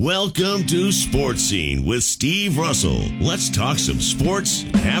Welcome to Sports Scene with Steve Russell. Let's talk some sports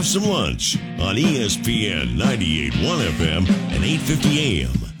and have some lunch on ESPN 98.1 FM and 850 AM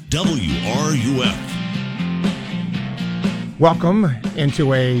WRUF. Welcome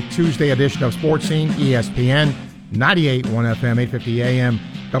into a Tuesday edition of Sports Scene, ESPN 98.1 FM, 850 AM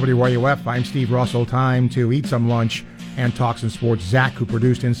WRUF. I'm Steve Russell. Time to eat some lunch and talk some sports. Zach, who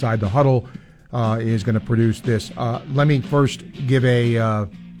produced Inside the Huddle, is going to produce this. Let me first give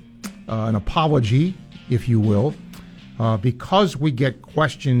an apology, if you will, because we get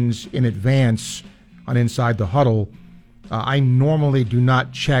questions in advance on Inside the Huddle. I normally do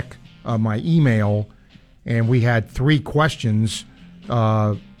not check my email, and we had 3 questions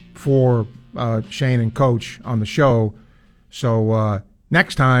for Shane and Coach on the show. So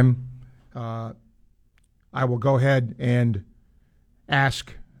next time, I will go ahead and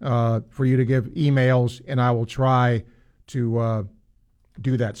ask for you to give emails, and I will try to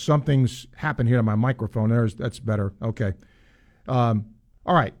do that. Something's happened here to my microphone. That's better. Okay. All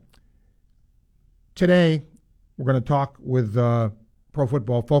right. Today, we're going to talk with Pro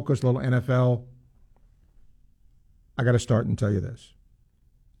Football Focus, a little NFL. I got to start and tell you this.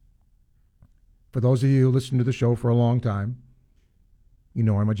 For those of you who listen to the show for a long time, you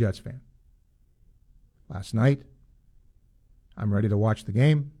know I'm a Jets fan. Last night, I'm ready to watch the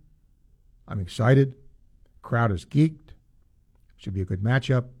game. I'm excited. Crowd is geeked. Should be a good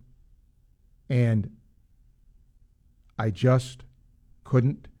matchup. And I just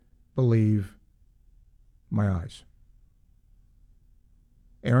couldn't believe my eyes.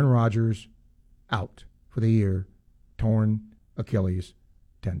 Aaron Rodgers out for the year, torn Achilles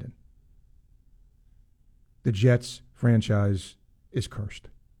tendon. The Jets franchise is cursed.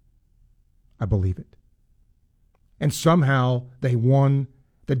 I believe it. And somehow they won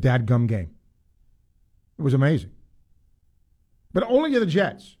the dadgum game. It was amazing. But only to the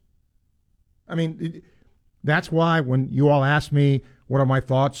Jets. I mean, that's why when you all ask me what are my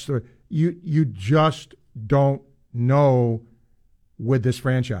thoughts, you just don't know with this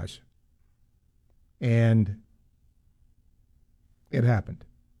franchise. And it happened.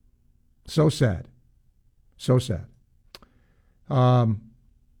 So sad. So sad. All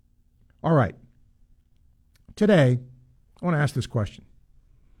right. Today, I want to ask this question.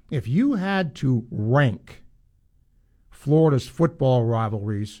 If you had to rank Florida's football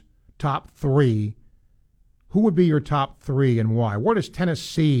rivalries, top 3, who would be your top 3 and why? Where does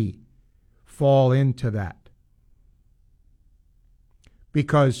Tennessee fall into that?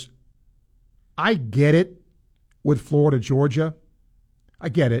 Because I get it with Florida, Georgia. I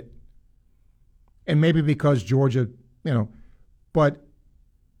get it. And maybe because Georgia, but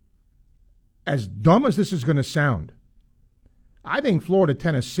as dumb as this is going to sound, I think Florida,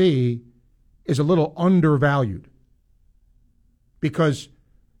 Tennessee is a little undervalued. Because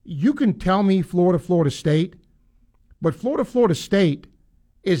you can tell me Florida State, but Florida State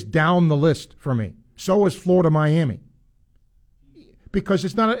is down the list for me. So is Florida, Miami. Because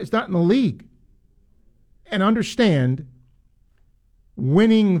it's not in the league. And understand,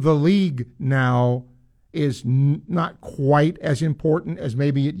 winning the league now is not quite as important as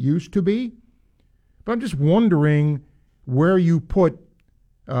maybe it used to be. But I'm just wondering where you put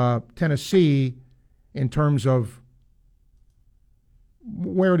Tennessee in terms of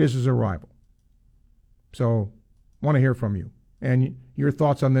where it is as a rival. So want to hear from you and your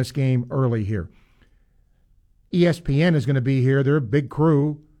thoughts on this game early here. ESPN is going to be here. They're a big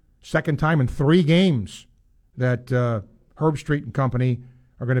crew. Second time in 3 games that Herb Street and company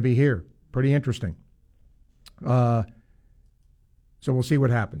are going to be here. Pretty interesting. So we'll see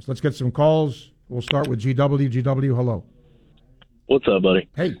what happens. Let's get some calls. We'll start with GW. GW, hello. What's up, buddy?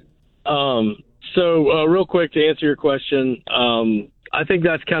 Hey. So real quick to answer your question, I think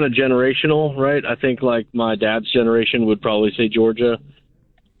that's kind of generational, right? I think like my dad's generation would probably say Georgia.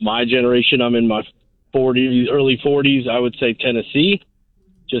 My generation, I'm in my early 40s, I would say Tennessee,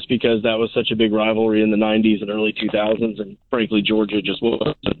 just because that was such a big rivalry in the 90s and early 2000s, and frankly, Georgia just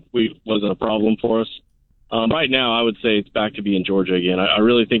wasn't a problem for us. Right now, I would say it's back to being Georgia again. I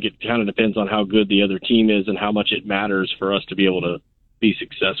really think it kind of depends on how good the other team is and how much it matters for us to be able to be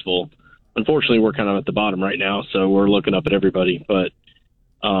successful. Unfortunately, we're kind of at the bottom right now, so we're looking up at everybody. But,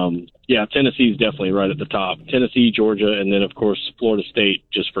 yeah, Tennessee's definitely right at the top. Tennessee, Georgia, and then, of course, Florida State,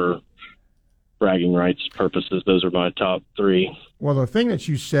 just for bragging rights purposes. Those are my top 3. Well, the thing that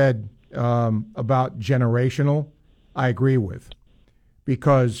you said about generational, I agree with.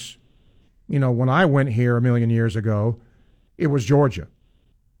 Because, when I went here a million years ago, it was Georgia.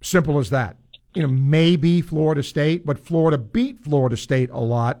 Simple as that. Maybe Florida State, but Florida beat Florida State a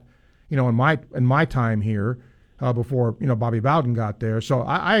lot, in my time here. before Bobby Bowden got there. So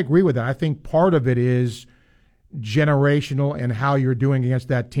I agree with that. I think part of it is generational and how you're doing against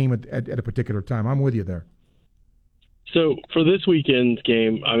that team at a particular time. I'm with you there. So for this weekend's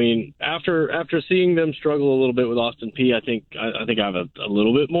game, I mean, after seeing them struggle a little bit with Austin Peay, I think I have a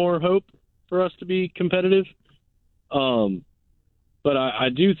little bit more hope for us to be competitive. But I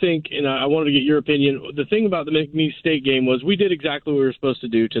do think, and I wanted to get your opinion, the thing about the McNeese State game was we did exactly what we were supposed to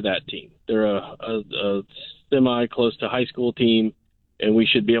do to that team. They're a semi-close to high school team, and we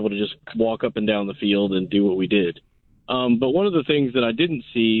should be able to just walk up and down the field and do what we did. But one of the things that I didn't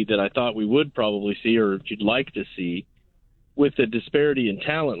see that I thought we would probably see, or you'd like to see, with the disparity in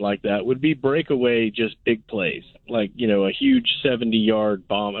talent like that, would be breakaway, just big plays, like, a huge 70-yard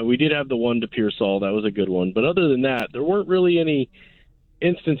bomb. And we did have the one to Pearsall. That was a good one. But other than that, there weren't really any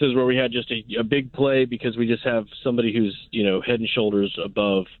instances where we had just a big play because we just have somebody who's, head and shoulders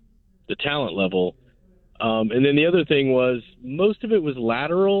above the talent level. And then the other thing was most of it was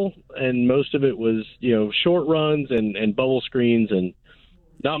lateral and most of it was, short runs and bubble screens and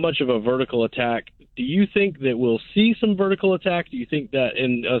not much of a vertical attack. Do you think that we'll see some vertical attack? Do you think that,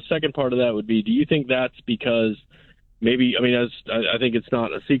 and a second part of that would be, do you think that's because maybe, I think it's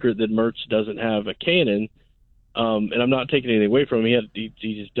not a secret that Mertz doesn't have a cannon, and I'm not taking anything away from him.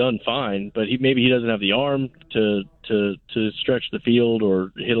 He's done fine, but maybe he doesn't have the arm to stretch the field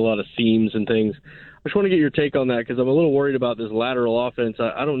or hit a lot of seams and things. I just want to get your take on that because I'm a little worried about this lateral offense.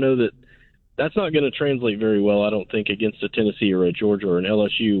 I don't know that that's not going to translate very well, I don't think, against a Tennessee or a Georgia or an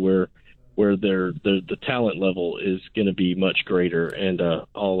LSU where the talent level is going to be much greater, and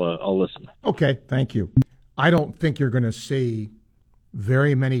I'll listen. Okay, thank you. I don't think you're going to see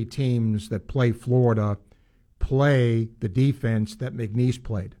very many teams that play Florida play the defense that McNeese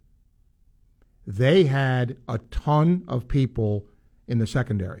played. They had a ton of people in the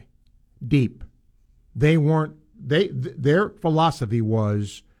secondary, deep. Their philosophy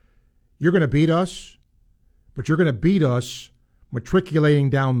was, you're going to beat us, but you're going to beat us matriculating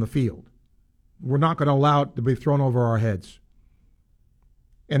down the field. We're not going to allow it to be thrown over our heads.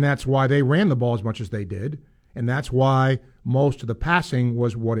 And that's why they ran the ball as much as they did. And that's why most of the passing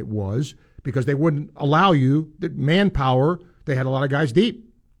was what it was, because they wouldn't allow you the manpower. They had a lot of guys deep.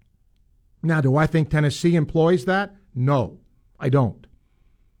 Now, do I think Tennessee employs that? No, I don't.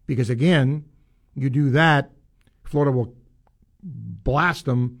 Because, again, you do that, Florida will blast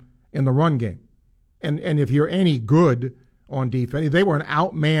them in the run game. And if you're any good on defense, they were an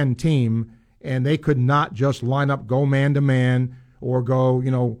outman team, and they could not just line up, go man-to-man, or go,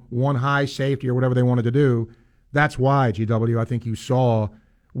 one high safety or whatever they wanted to do. That's why, GW, I think you saw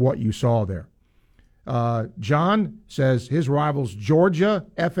what you saw there. John says his rivals, Georgia,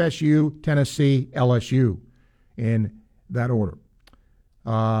 FSU, Tennessee, LSU, in that order.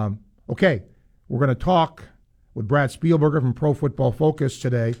 Okay, we're going to talk with Brad Spielberger from Pro Football Focus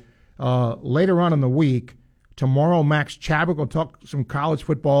today. Later on in the week, tomorrow, Max Chadwick will talk some college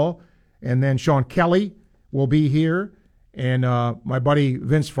football, and then Sean Kelly will be here. And my buddy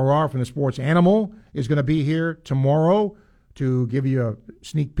Vince Farrar from the Sports Animal is going to be here tomorrow to give you a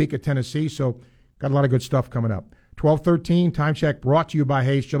sneak peek at Tennessee. So got a lot of good stuff coming up. 12:13, time check brought to you by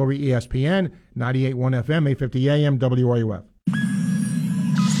Hayes Chillery, ESPN, 98.1 FM, 850 AM, WRUF.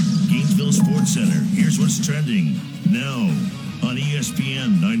 Gainesville Sports Center. Here's what's trending now on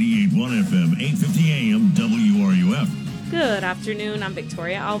ESPN 98.1 FM, 850 AM, WRUF. Good afternoon. I'm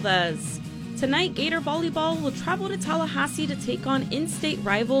Victoria Alves. Tonight, Gator Volleyball will travel to Tallahassee to take on in-state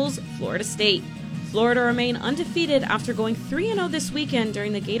rivals Florida State. Florida remain undefeated after going 3-0 this weekend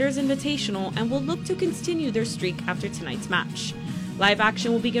during the Gators Invitational and will look to continue their streak after tonight's match. Live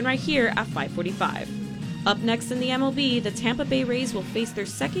action will begin right here at 5:45. Up next in the MLB, the Tampa Bay Rays will face their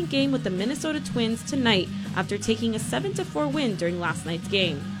second game with the Minnesota Twins tonight after taking a 7-4 win during last night's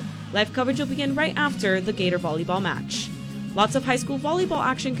game. Live coverage will begin right after the Gator Volleyball match. Lots of high school volleyball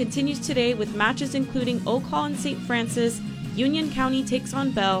action continues today with matches including Oak Hall and St. Francis, Union County takes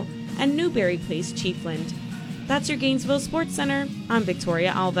on Bell, and Newberry plays Chiefland. That's your Gainesville Sports Center. I'm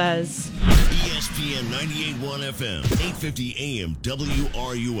Victoria Alves. ESPN 98.1 FM, 850 AM,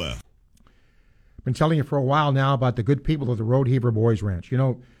 WRUF. I've been telling you for a while now about the good people of the Road Heaver Boys Ranch.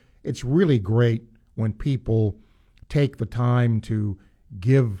 It's really great when people take the time to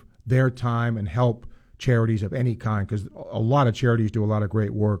give their time and help charities of any kind, because a lot of charities do a lot of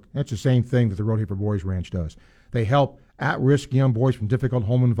great work. That's the same thing that the Road Heaver Boys Ranch does. They help at-risk young boys from difficult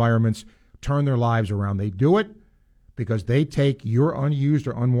home environments turn their lives around. They do it because they take your unused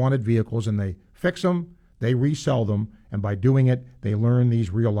or unwanted vehicles and they fix them, they resell them, and by doing it, they learn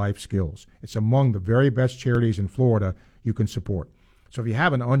these real-life skills. It's among the very best charities in Florida you can support. So if you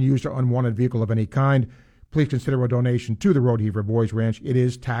have an unused or unwanted vehicle of any kind, please consider a donation to the Rodeheaver Boys Ranch. It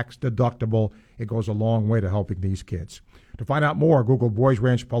is tax deductible. It goes a long way to helping these kids. To find out more, Google Boys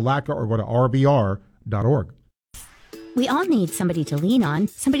Ranch Palatka or go to rbr.org. We all need somebody to lean on,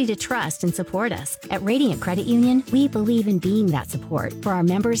 somebody to trust and support us. At Radiant Credit Union, we believe in being that support for our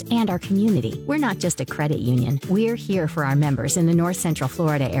members and our community. We're not just a credit union. We're here for our members in the North Central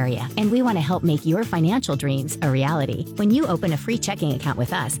Florida area, and we want to help make your financial dreams a reality. When you open a free checking account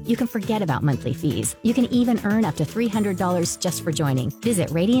with us, you can forget about monthly fees. You can even earn up to $300 just for joining. Visit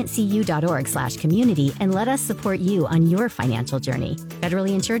radiantcu.org/community and let us support you on your financial journey.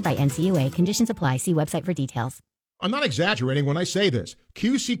 Federally insured by NCUA. Conditions apply. See website for details. I'm not exaggerating when I say this.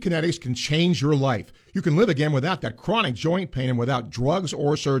 QC Kinetics can change your life. You can live again without that chronic joint pain and without drugs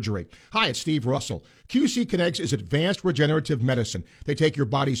or surgery. Hi, it's Steve Russell. QC Kinetics is advanced regenerative medicine. They take your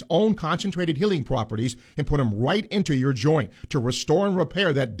body's own concentrated healing properties and put them right into your joint to restore and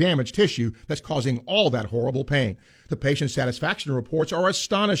repair that damaged tissue that's causing all that horrible pain. The patient satisfaction reports are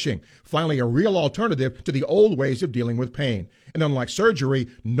astonishing. Finally, a real alternative to the old ways of dealing with pain. And unlike surgery,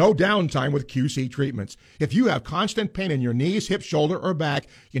 no downtime with QC treatments. If you have constant pain in your knees, hip, shoulder, or back,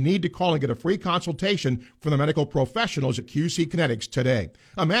 you need to call and get a free consultation from the medical professionals at QC Kinetics today.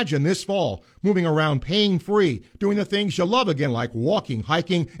 Imagine this fall, moving around pain-free, doing the things you love again, like walking,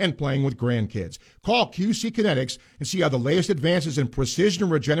 hiking, and playing with grandkids. Call QC Kinetics and see how the latest advances in precision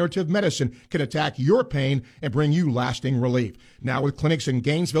regenerative medicine can attack your pain and bring you lasting relief. Now with clinics in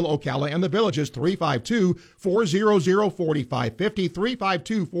Gainesville, Ocala, and the Villages, 352-400-4550,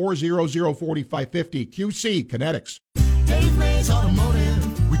 352-400-4550, QC Kinetics. Dave Mays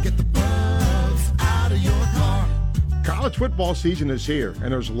Automotive, we get the bugs out of your car. College football season is here,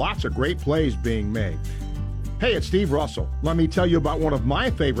 and there's lots of great plays being made. Hey, it's Steve Russell. Let me tell you about one of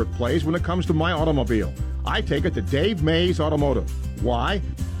my favorite plays when it comes to my automobile. I take it to Dave Mays Automotive. Why?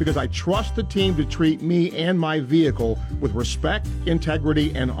 Because I trust the team to treat me and my vehicle with respect,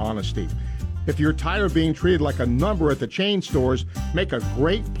 integrity, and honesty. If you're tired of being treated like a number at the chain stores, make a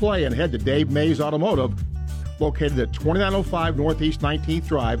great play and head to Dave Mays Automotive, located at 2905 Northeast 19th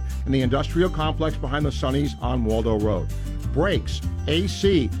Drive in the industrial complex behind the Sunnies on Waldo Road. Brakes,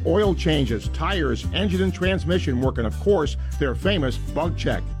 AC, oil changes, tires, engine and transmission work, and of course, their famous bug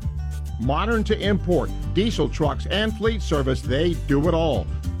check. Modern to import, diesel trucks, and fleet service, they do it all.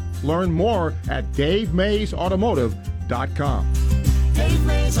 Learn more at DaveMaysAutomotive.com. Dave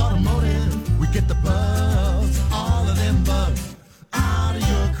Mays Automotive, we get the bugs, all of them bugs, out of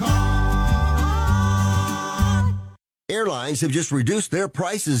your car. Airlines have just reduced their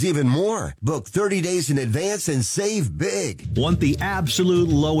prices even more. Book 30 days in advance and save big. Want the absolute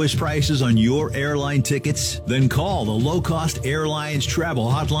lowest prices on your airline tickets? Then call the Low Cost Airlines Travel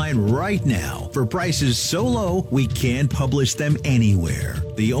Hotline right now for prices so low we can't publish them anywhere.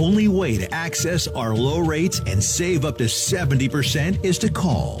 The only way to access our low rates and save up to 70% is to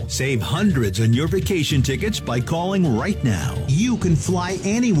call. Save hundreds on your vacation tickets by calling right now. You can fly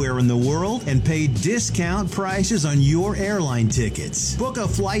anywhere in the world and pay discount prices on your airline tickets. Book a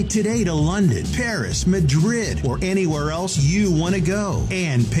flight today to London, Paris, Madrid, or anywhere else you want to go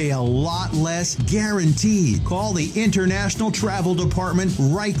and pay a lot less guaranteed. Call the International Travel Department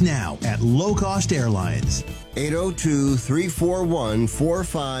right now at Low Cost Airlines.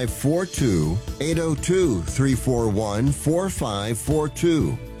 802-341-4542.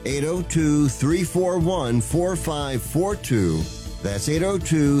 802-341-4542. 802-341-4542. That's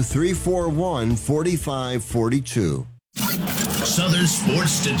 802-341-4542. Southern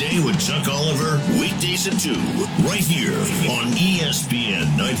Sports Today with Chuck Oliver, weekdays at 2, right here on ESPN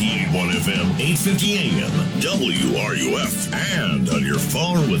 98.1 FM, 850 AM, WRUF, and on your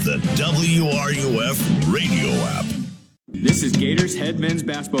phone with the WRUF radio app. This is Gators head men's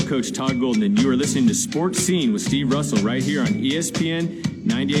basketball coach Todd Golden, and you are listening to Sports Scene with Steve Russell right here on ESPN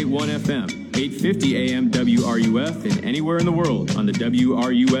 98.1 FM, 850 AM WRUF, and anywhere in the world on the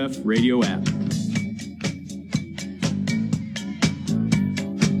WRUF radio app.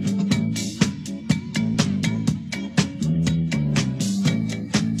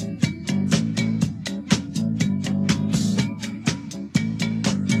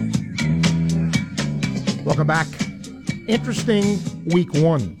 Welcome back. Interesting week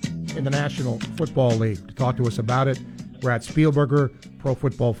one in the National Football League. To talk to us about it, Brad Spielberger, Pro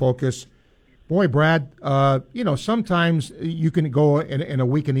Football Focus. Boy, Brad, sometimes you can go in a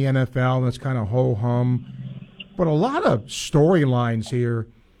week in the NFL and it's kind of ho-hum. But a lot of storylines here.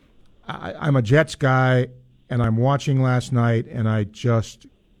 I'm a Jets guy, and I'm watching last night, and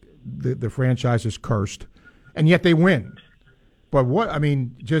the franchise is cursed. And yet they win. But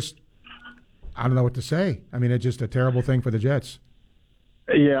I don't know what to say. It's just a terrible thing for the Jets.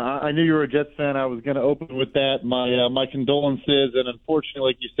 Yeah, I knew you were a Jets fan. I was going to open with that. My condolences, and unfortunately,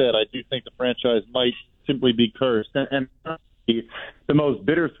 like you said, I do think the franchise might simply be cursed. And the most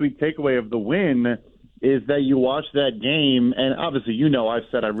bittersweet takeaway of the win is that you watch that game, and obviously, I've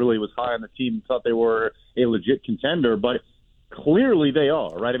said I really was high on the team and thought they were a legit contender, but clearly they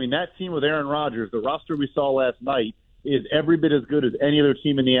are, right? I mean, that team with Aaron Rodgers, the roster we saw last night, is every bit as good as any other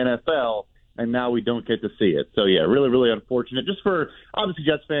team in the NFL, and now we don't get to see it. So, yeah, really, really unfortunate. Just for, obviously,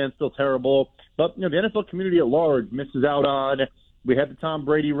 Jets fans, still terrible. But, the NFL community at large misses out on. We had the Tom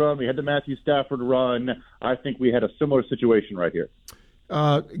Brady run. We had the Matthew Stafford run. I think we had a similar situation right here.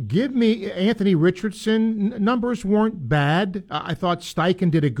 Give me Anthony Richardson. Numbers weren't bad. I thought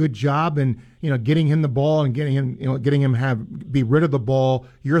Steichen did a good job in getting him the ball and getting him be rid of the ball.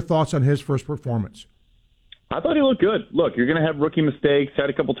 Your thoughts on his first performance? I thought he looked good. Look, you're going to have rookie mistakes. Had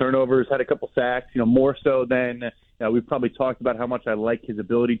a couple turnovers. Had a couple sacks. More so than we've probably talked about how much I like his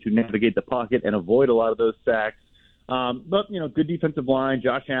ability to navigate the pocket and avoid a lot of those sacks. But good defensive line.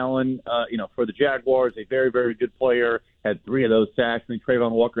 Josh Allen, for the Jaguars, a very, very good player, had 3 of those sacks. And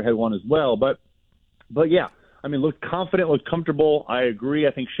Trayvon Walker had 1 as well. But yeah, I mean, looked confident, looked comfortable. I agree.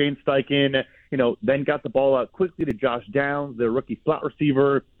 I think Shane Steichen, then got the ball out quickly to Josh Downs, the rookie slot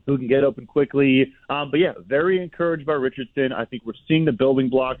receiver who can get open quickly. But yeah, very encouraged by Richardson. I think we're seeing the building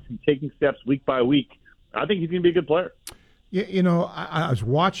blocks and taking steps week by week. I think he's going to be a good player. Yeah, I was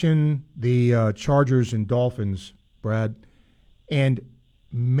watching the Chargers and Dolphins, Brad, and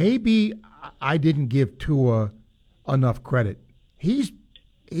maybe I didn't give Tua enough credit. He's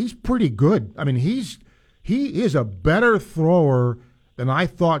pretty good. I mean, he is a better thrower than I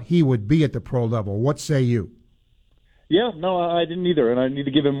thought he would be at the pro level. What say you? Yeah, no, I didn't either, and I need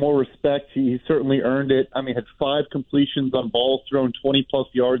to give him more respect. He certainly earned it. I mean, had 5 completions on balls thrown 20-plus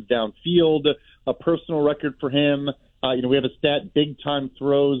yards downfield, a personal record for him. We have a stat, big-time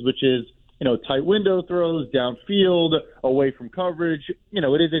throws, which is, tight window throws, downfield, away from coverage.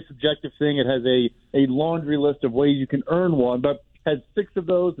 It is a subjective thing. It has a laundry list of ways you can earn one, but had 6 of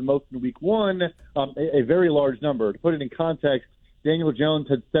those, the most in week 1, a very large number. To put it in context, Daniel Jones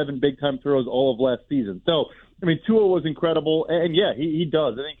had 7 big-time throws all of last season. So, I mean, Tua was incredible, and yeah, he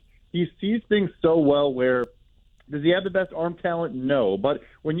does. I think he sees things so well where, does he have the best arm talent? No, but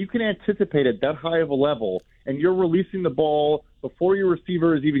when you can anticipate at that high of a level and you're releasing the ball before your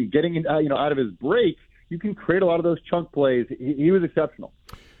receiver is even getting out of his break, you can create a lot of those chunk plays. He was exceptional.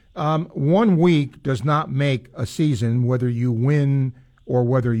 1 week does not make a season, whether you win or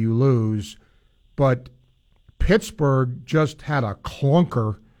whether you lose, but Pittsburgh just had a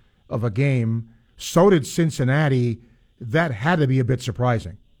clunker of a game. So did Cincinnati. That had to be a bit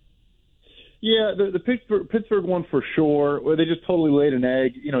surprising. Yeah, the Pittsburgh one for sure, where they just totally laid an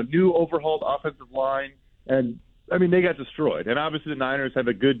egg. New overhauled offensive line, and, I mean, they got destroyed. And obviously the Niners have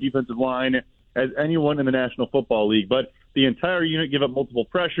a good defensive line as anyone in the National Football League, but the entire unit gave up multiple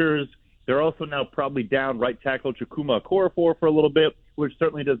pressures. They're also now probably down right tackle Chukwuma Okorafor for a little bit, which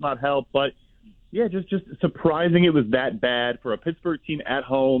certainly does not help. But, yeah, just surprising it was that bad for a Pittsburgh team at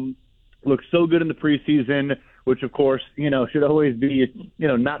home. Looked so good in the preseason, which, of course, should always be,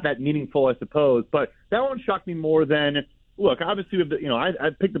 not that meaningful, I suppose. But that one shocked me more than, look, obviously, I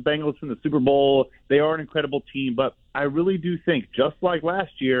picked the Bengals from the Super Bowl. They are an incredible team. But I really do think, just like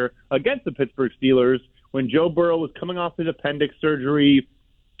last year against the Pittsburgh Steelers, when Joe Burrow was coming off his appendix surgery,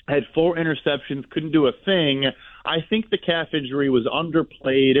 had 4 interceptions, couldn't do a thing, I think the calf injury was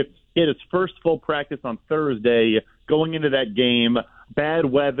underplayed. He had his first full practice on Thursday going into that game. Bad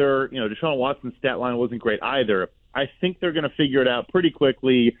weather. Deshaun Watson's stat line wasn't great either. I think they're going to figure it out pretty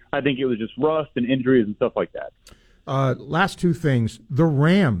quickly. I think it was just rust and injuries and stuff like that. Last 2 things. The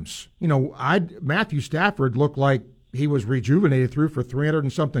Rams. Matthew Stafford looked like he was rejuvenated through for 300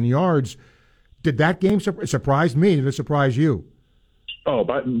 and something yards. Did that game surprise me? Did it surprise you? Oh,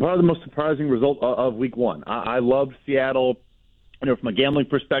 probably the most surprising result of week 1. I loved Seattle. From a gambling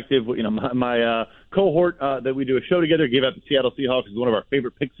perspective, my cohort that we do a show together gave out the Seattle Seahawks as one of our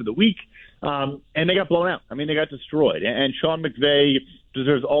favorite picks of the week, and they got blown out. I mean, they got destroyed. And Sean McVay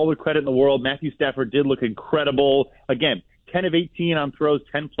deserves all the credit in the world. Matthew Stafford did look incredible. Again, 10 of 18 on throws,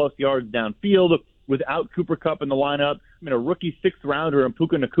 10-plus yards downfield without Cooper Kupp in the lineup. I mean, a rookie 6th-rounder in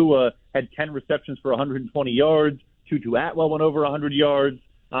Puka Nacua had 10 receptions for 120 yards. Tutu Atwell went over 100 yards.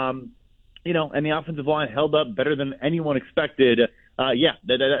 And the offensive line held up better than anyone expected.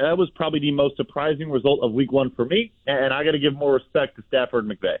 That was probably the most surprising result of week 1 for me, and I got to give more respect to Stafford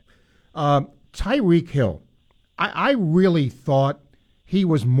and McVay. Tyreek Hill, I really thought he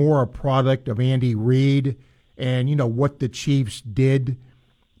was more a product of Andy Reid and, what the Chiefs did.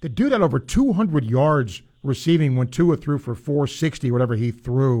 The dude had over 200 yards receiving when Tua threw for 460, whatever he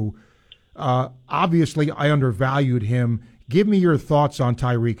threw. Obviously, I undervalued him. Give me your thoughts on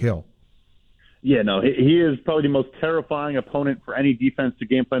Tyreek Hill. Yeah, no, he is probably the most terrifying opponent for any defense to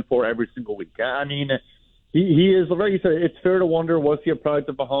game plan for every single week. I mean, he is, like you said, it's fair to wonder, was he a product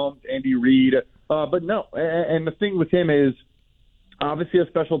of Mahomes, Andy Reid? But no, and the thing with him is, obviously a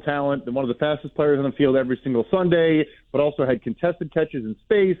special talent, and one of the fastest players on the field every single Sunday, but also had contested catches in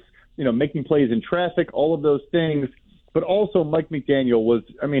space, making plays in traffic, all of those things. But also Mike McDaniel was,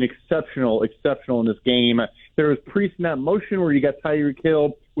 exceptional in this game. There was pre-snap motion where you got Tyreek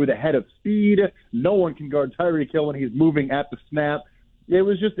Hill with a head of speed. No one can guard Tyreek Hill when he's moving at the snap. It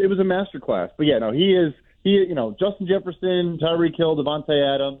was a masterclass. But yeah, no, he is, Justin Jefferson, Tyreek Hill,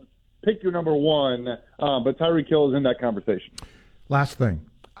 Devontae Adams, pick your number one, but Tyreek Hill is in that conversation. Last thing.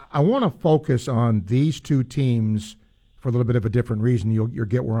 I want to focus on these two teams for a little bit of a different reason. You'll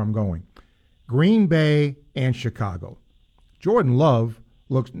get where I'm going. Green Bay and Chicago. Jordan Love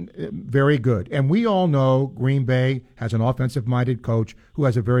looks very good. And we all know Green Bay has an offensive-minded coach who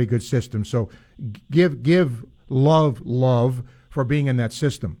has a very good system. So give love for being in that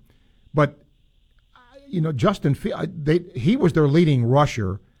system. But, Justin, he was their leading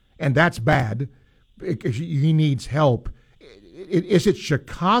rusher, and that's bad because he needs help. Is it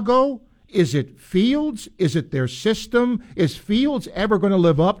Chicago? Is it Fields? Is it their system? Is Fields ever going to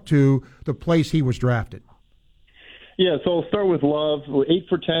live up to the place he was drafted? Yeah, so I'll start with Love. 8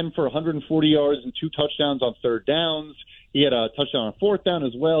 for 10 for 140 yards and 2 touchdowns on third downs. He had a touchdown on fourth down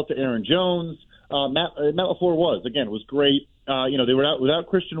as well to Aaron Jones. Matt LaFleur was great. They were out without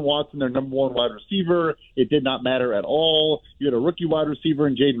Christian Watson, their number one wide receiver. It did not matter at all. You had a rookie wide receiver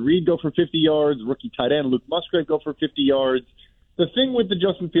in Jaden Reed go for 50 yards, rookie tight end Luke Musgrave go for 50 yards. The thing with the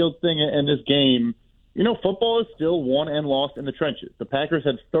Justin Fields thing in this game, football is still won and lost in the trenches. The Packers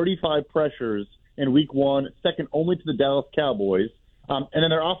had 35 pressures in week one, second only to the Dallas Cowboys. And then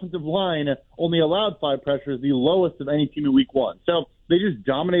their offensive line only allowed 5 pressures, the lowest of any team in week one. So they just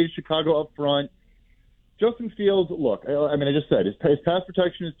dominated Chicago up front. Justin Fields, look, I just said, his pass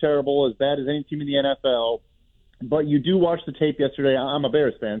protection is terrible, as bad as any team in the NFL. But you do watch the tape yesterday. I'm a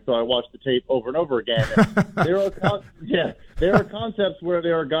Bears fan, so I watched the tape over and over again. There are concepts where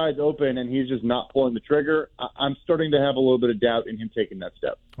there are guys open, and he's just not pulling the trigger. I'm starting to have a little bit of doubt in him taking that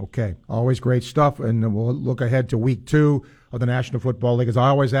step. Okay, always great stuff, and we'll look ahead to week 2 of the National Football League. As I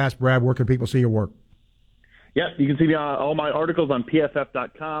always ask, Brad, where can people see your work? Yeah, you can see all my articles on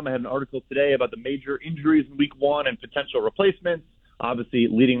PFF.com. I had an article today about the major injuries in week 1 and potential replacements, obviously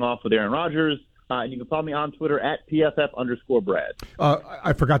leading off with Aaron Rodgers. And you can follow me on Twitter at PFF_Brad.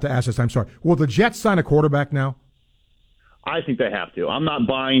 I forgot to ask this. I'm sorry. Will the Jets sign a quarterback now? I think they have to. I'm not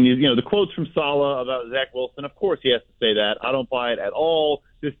buying the quotes from Saleh about Zach Wilson. Of course he has to say that. I don't buy it at all.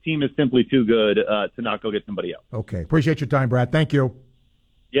 This team is simply too good to not go get somebody else. Okay. Appreciate your time, Brad. Thank you.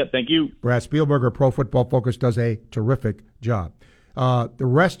 Yep, thank you. Brad Spielberger, Pro Football Focus, does a terrific job. The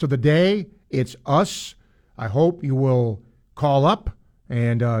rest of the day, it's us. I hope you will call up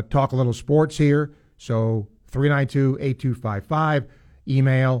and talk a little sports here. So 392-8255,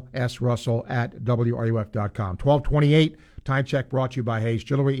 email srussell@wruf.com. 1228, time check brought to you by Hayes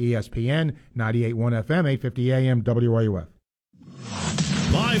Jewelry, ESPN, 98.1 FM, 850 AM, WRUF.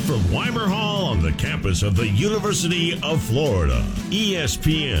 Live from Weimer Hall on the campus of the University of Florida,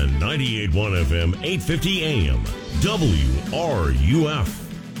 ESPN 98.1 FM, 850 AM, WRUF.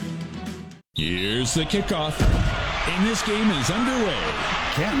 Here's the kickoff, and this game is underway.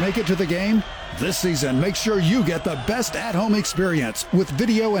 Can't make it to the game? This season, make sure you get the best at-home experience with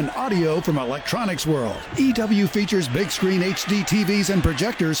video and audio from Electronics World. EW features big screen HD TVs and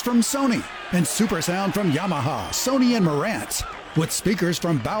projectors from Sony and super sound from Yamaha, Sony, and Marantz, with speakers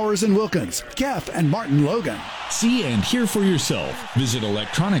from Bowers & Wilkins, Kef, and Martin Logan. See and hear for yourself. Visit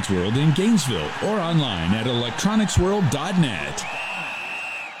Electronics World in Gainesville or online at electronicsworld.net.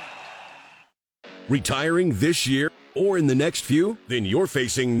 Retiring this year or in the next few? Then you're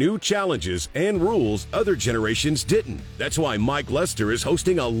facing new challenges and rules other generations didn't. That's why Mike Lester is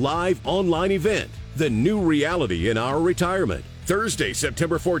hosting a live online event, The New Reality in Our Retirement, Thursday,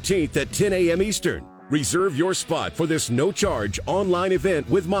 September 14th at 10 a.m. Eastern. Reserve your spot for this no-charge online event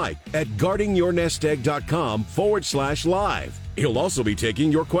with Mike at guardingyournestegg.com/live. He'll also be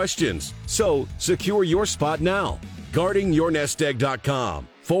taking your questions. So secure your spot now.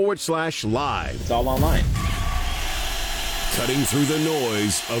 guardingyournestegg.com/live. It's all online. cutting through the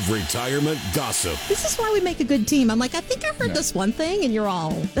noise of retirement gossip. This is why we make a good team. I'm like, I think I heard this one thing, and you're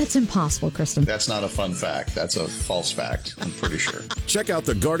all, that's impossible, Kristen. That's not a fun fact. That's a false fact, I'm pretty sure. Check out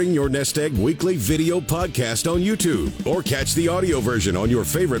the Guarding Your Nest Egg weekly video podcast on YouTube, or catch the audio version on your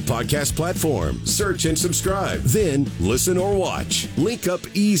favorite podcast platform. Search and subscribe, then listen or watch. Link up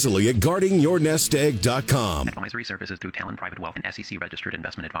easily at guardingyournestegg.com. Advisory services through Talon Private Wealth and SEC registered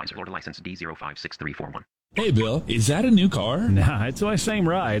investment advisor. Florida license D056341. Hey, Bill, is that a new car? Nah, it's my same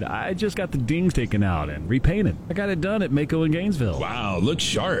ride. I just got the dings taken out and repainted. I got it done at Mako in Gainesville. Wow, looks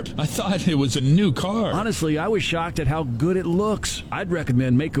sharp. I thought it was a new car. Honestly, I was shocked at how good it looks. I'd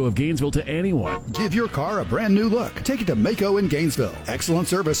recommend Mako of Gainesville to anyone. Give your car a brand new look. Take it to Mako in Gainesville. Excellent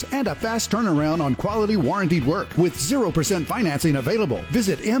service and a fast turnaround on quality warranted work with 0% financing available.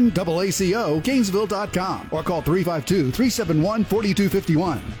 Visit MAACOGainesville.com or call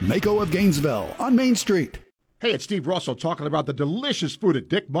 352-371-4251. Mako of Gainesville on Main Street. Hey, it's Steve Russell talking about the delicious food at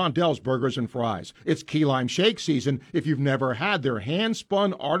Dick Mondell's Burgers and Fries. It's key lime shake season. If you've never had their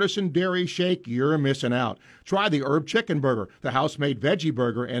hand-spun artisan dairy shake, you're missing out. Try the herb chicken burger, the house-made veggie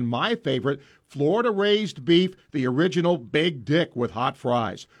burger, and my favorite, Florida-raised beef, the original Big Dick with hot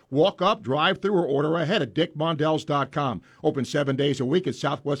fries. Walk up, drive through, or order ahead at dickmondells.com. Open 7 days a week at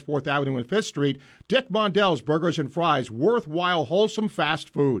Southwest 4th Avenue and 5th Street. Dick Mondell's Burgers and Fries, worthwhile, wholesome fast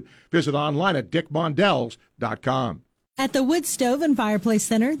food. Visit online at dickmondells.com. At the Wood Stove and Fireplace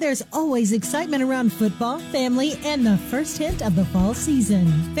Center, there's always excitement around football, family, and the first hint of the fall season.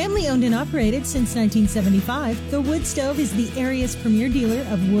 Family owned and operated since 1975, the Wood Stove is the area's premier dealer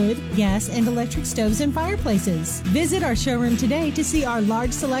of wood, gas, and electric stoves and fireplaces. Visit our showroom today to see our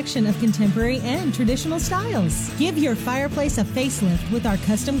large selection of contemporary and traditional styles. Give your fireplace a facelift with our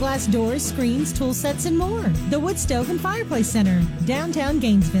custom glass doors, screens, tool sets, and more. The Wood Stove and Fireplace Center, downtown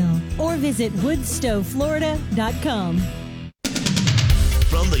Gainesville. Or visit woodstoveflorida.com.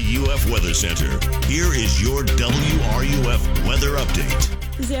 From the UF Weather Center, here is your WRUF weather update.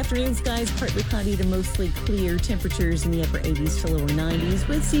 This afternoon, skies partly cloudy to mostly clear. Temperatures in the upper 80s to lower 90s,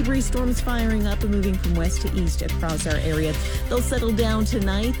 with sea breeze storms firing up and moving from west to east across our area. They'll settle down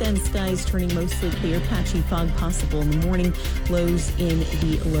tonight, then skies turning mostly clear. Patchy fog possible in the morning. Lows in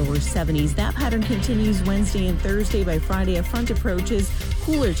the lower 70s. That pattern continues Wednesday and Thursday. By Friday, a front approaches.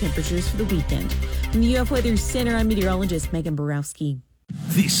 Cooler temperatures for the weekend. From the UF Weather Center, I'm meteorologist Megan Borowski.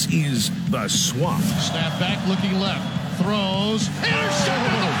 This is the Swamp. Snap back, looking left. Throws.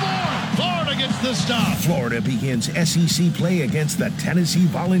 Intercepted at the 4. Florida gets the stop. Florida begins SEC play against the Tennessee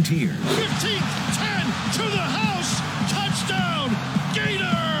Volunteers. 15, 10, to the house. Touchdown,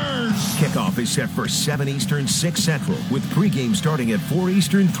 Gators. Kickoff is set for 7 Eastern, 6 Central, with pregame starting at 4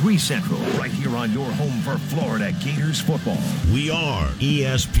 Eastern, 3 Central, right here on your home for Florida Gators football. We are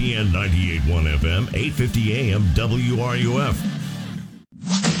ESPN 98.1 FM, 850 AM WRUF.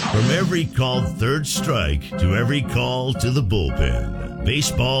 From every called third strike to every call to the bullpen,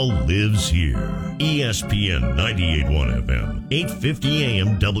 baseball lives here. ESPN 98.1 FM, 850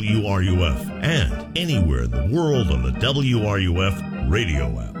 AM WRUF, and anywhere in the world on the WRUF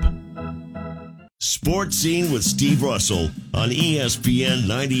radio app. Sports Scene with Steve Russell on ESPN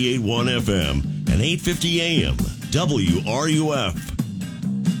 98.1 FM and 850 AM WRUF.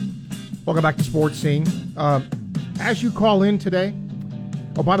 Welcome back to Sports Scene. As you call in today,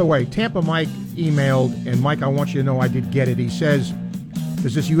 oh, by the way, Tampa Mike emailed, and Mike, I want you to know I did get it. He says,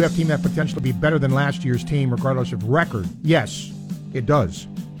 does this UF team have potential to be better than last year's team regardless of record? Yes, it does.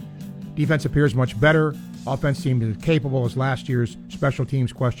 Defense appears much better. Offense seems as capable as last year's. Special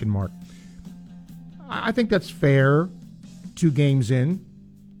teams, question mark. I think that's fair 2 games in.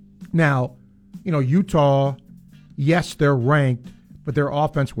 Now, Utah, yes, they're ranked, but their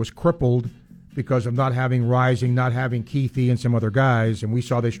offense was crippled because of not having Rising, not having Keithy and some other guys, and we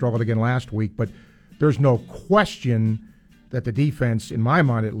saw they struggled again last week. But there's no question that the defense, in my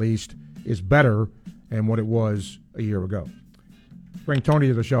mind at least, is better than what it was a year ago. Bring Tony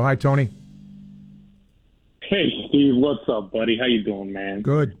to the show. Hi, Tony. Hey, Steve. What's up, buddy? How you doing, man?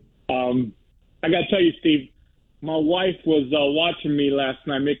 Good. I got to tell you, Steve, my wife was watching me last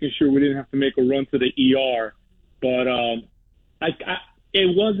night, making sure we didn't have to make a run to the ER. But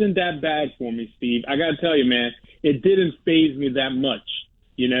it wasn't that bad for me, Steve. I got to tell you, man, it didn't faze me that much,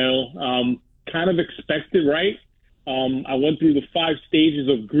 kind of expected, right? I went through the 5 stages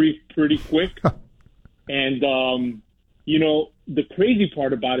of grief pretty quick. And, the crazy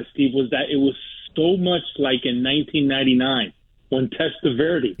part about it, Steve, was that it was so much like in 1999 when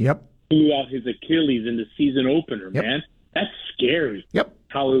Testaverde blew out his Achilles in the season opener, man. That's scary. Yep.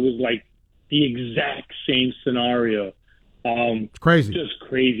 How it was like the exact same scenario. It's crazy. Just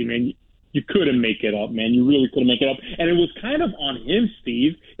crazy, man. You couldn't make it up, man. You really couldn't make it up. And it was kind of on him,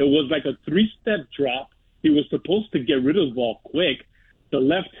 Steve. It was like a 3-step drop. He was supposed to get rid of the ball quick. The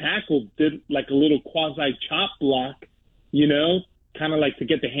left tackle did like a little quasi-chop block, kind of like to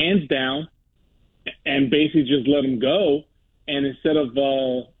get the hands down and basically just let him go. And instead of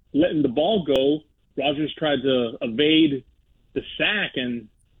letting the ball go, Rodgers tried to evade the sack, and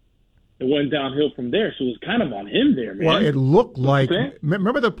it went downhill from there. So it was kind of on him there, man. Well, it looked like –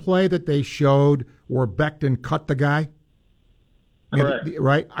 remember the play that they showed where Becton cut the guy? Correct.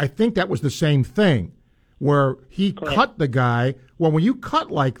 Right? I think that was the same thing where he cut the guy. Well, when you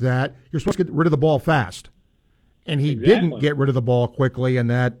cut like that, you're supposed to get rid of the ball fast. And he didn't get rid of the ball quickly, and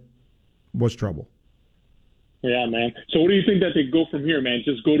that was trouble. Yeah, man. So what do you think that they go from here, man?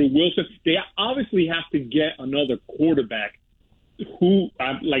 Just go to Wilson? They obviously have to get another quarterback. Do you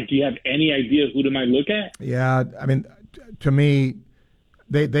have any ideas who they might look at? Yeah, I mean, to me,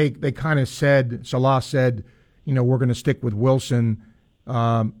 they kind of said, Salah said, we're going to stick with Wilson.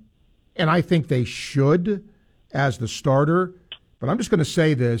 And I think they should as the starter. But I'm just going to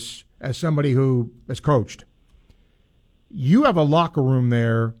say this as somebody who has coached. You have a locker room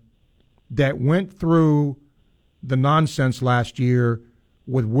there that went through the nonsense last year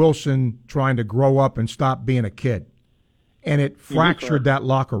with Wilson trying to grow up and stop being a kid. And it fractured that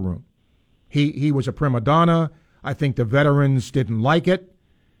locker room. He was a prima donna. I think the veterans didn't like it.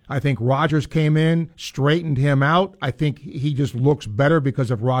 I think Rodgers came in, straightened him out. I think he just looks better because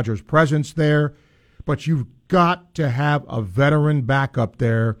of Rodgers' presence there. But you've got to have a veteran backup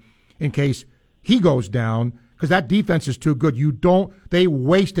there in case he goes down, because that defense is too good. They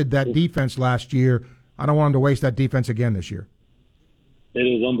wasted that defense last year. I don't want them to waste that defense again this year. It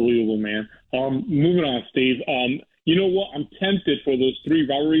is unbelievable, man. Moving on, Steve. You know what? I'm tempted for those 3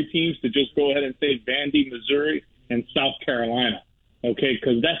 rivalry teams to just go ahead and say Vandy, Missouri, and South Carolina. Okay,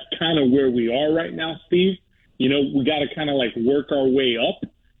 because that's kind of where we are right now, Steve. We got to kind of like work our way up.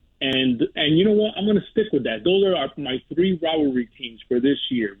 And you know what? I'm going to stick with that. Those are my 3 rivalry teams for this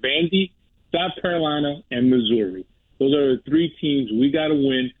year: Vandy, South Carolina, and Missouri. Those are the 3 teams we got to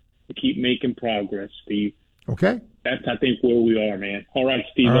win to keep making progress, Steve. Okay. That's, I think, where we are, man. All right,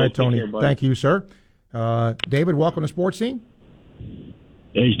 Steve. All right, Tony. Thank you, sir. David, welcome to Sports Scene.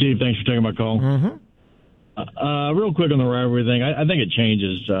 Hey, Steve. Thanks for taking my call. Mm-hmm. Real quick on the rivalry thing, I think it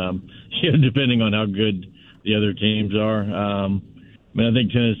changes depending on how good the other teams are. I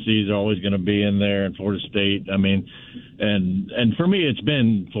think Tennessee's always going to be in there, and Florida State. And for me, it's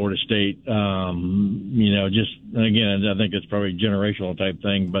been Florida State. Just again, I think it's probably a generational type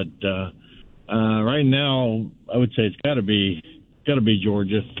thing. But right now, I would say it's got to be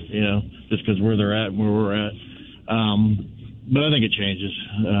Georgia. Just because where they're at and where we're at. But I think it changes.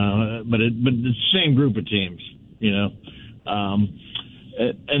 But it's the same group of teams.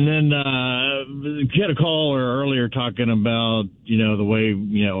 And then we had a caller earlier talking about, the way,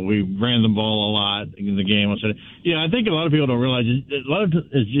 we ran the ball a lot in the game. I said, I think a lot of people don't realize a lot of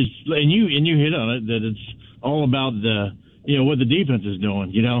it's just, and you hit on it, that it's all about the, what the defense is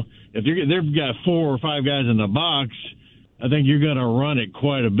doing. If they've got 4 or 5 guys in the box, I think you're going to run it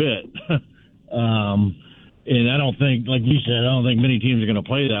quite a bit. And I don't think, like you said, I don't think many teams are going to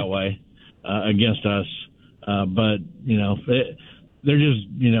play that way against us. But they're just,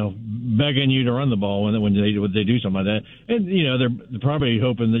 begging you to run the ball when they do something like that. And, they're probably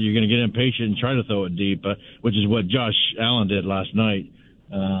hoping that you're going to get impatient and try to throw it deep, which is what Josh Allen did last night.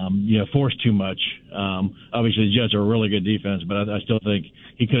 Forced too much. Obviously, the Jets are a really good defense, but I still think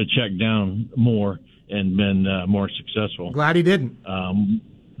he could have checked down more and been more successful. Glad he didn't.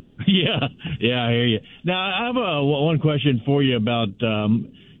 Yeah, I hear you. Now, I have one question for you about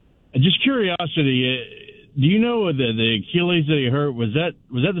just curiosity. Do you know the Achilles that he hurt, was that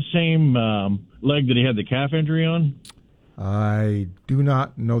the same leg that he had the calf injury on? I do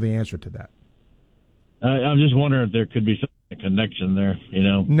not know the answer to that. I'm just wondering if there could be some connection there,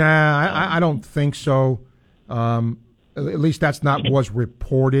 Nah, I don't think so. At least that's not what was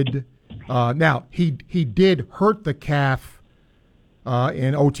reported. Now, he did hurt the calf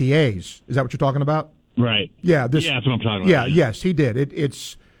in OTAs. Is that what you're talking about? Right. Yeah. That's what I'm talking about. Yeah, yes, he did.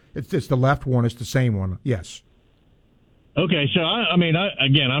 It's the left one. It's the same one. Yes. Okay, so I'm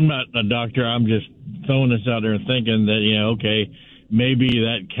not a doctor. I'm just throwing this out there and thinking that maybe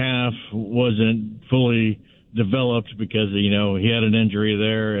that calf wasn't fully developed because he had an injury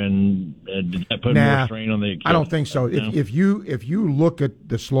there, and did that put more strain on the Achilles? I don't think so. If you look at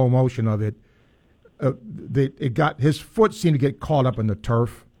the slow motion of it, his foot seemed to get caught up in the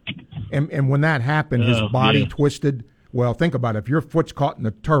turf, and when that happened, his body twisted. Well, think about it. If your foot's caught in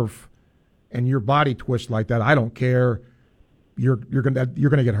the turf and your body twists like that, I don't care. You're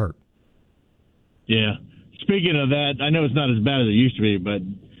gonna get hurt. Yeah. Speaking of that, I know it's not as bad as it used to be, but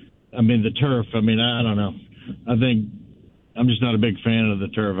I mean the turf. I mean, I don't know. I think I'm just not a big fan of the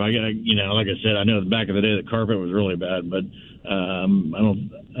turf. Like I said, I know back in the day the carpet was really bad, but I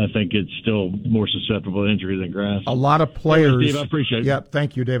think it's still more susceptible to injury than grass. A lot of players. Hey, Steve, I appreciate it. Yeah,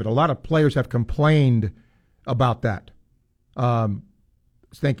 thank you, David. A lot of players have complained about that,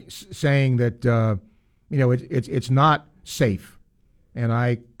 saying that it's not safe, and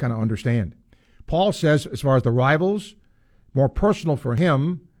I kind of understand. Paul says, as far as the rivals, more personal for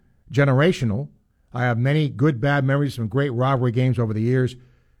him, generational. I have many good, bad memories from great rivalry games over the years.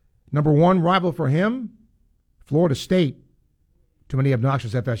 Number one rival for him, Florida State. Too many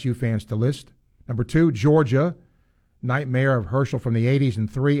obnoxious FSU fans to list. Number two, Georgia. Nightmare of Herschel from the 80s.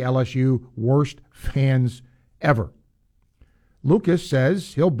 And three, LSU. Worst fans ever. Lucas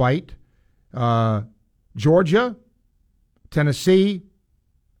says he'll bite Georgia, Tennessee,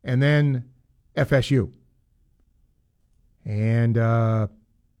 and then FSU. And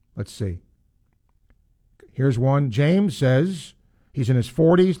let's see. Here's one. James says he's in his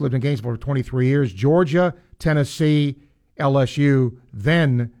 40s, lived in Gainesville for 23 years. Georgia, Tennessee, LSU,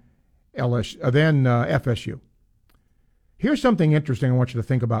 then FSU. Here's something interesting I want you to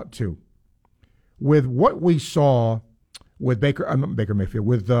think about, too. With what we saw with Baker Mayfield,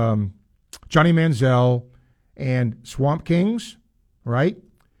 with Johnny Manziel and Swamp Kings, right?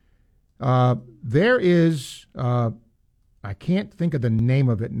 There is, I can't think of the name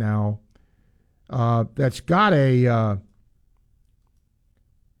of it now, that's got a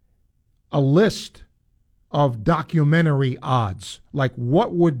list of documentary odds, like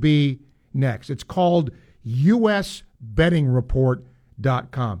what would be next. It's called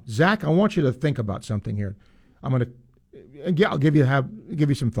usbettingreport.com. Zach, I want you to think about something here. I'll give you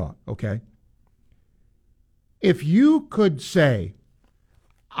some thought, okay? If you could say,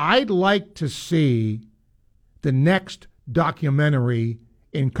 I'd like to see the next documentary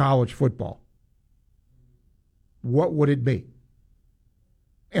in college football, what would it be?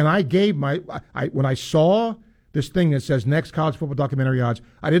 And I gave when I saw this thing that says next college football documentary odds,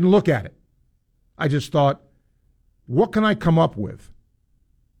 I didn't look at it. I just thought, what can I come up with?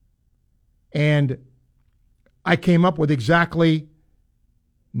 And I came up with exactly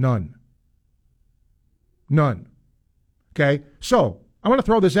none. None. Okay? So, I'm going to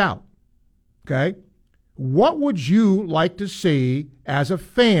throw this out. Okay? What would you like to see as a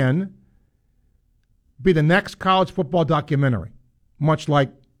fan be the next college football documentary? Much like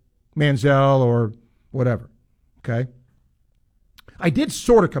Manziel or whatever. Okay? I did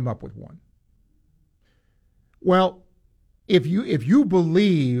sort of come up with one. Well, if you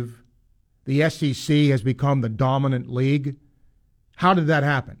believe the SEC has become the dominant league, how did that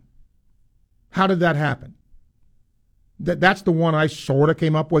happen? How did that happen? That's the one I sort of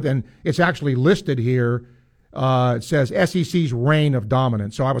came up with, and it's actually listed here. It says SEC's reign of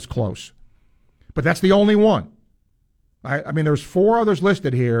dominance, so I was close. But that's the only one. I mean, there's four others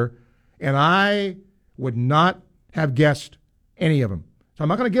listed here, and I would not have guessed any of them. So I'm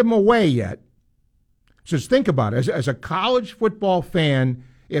not going to give them away yet. Just think about it. As a college football fan,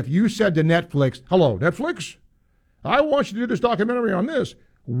 if you said to Netflix, hello, Netflix, I want you to do this documentary on this,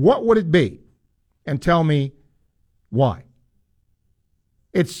 what would it be? And tell me why.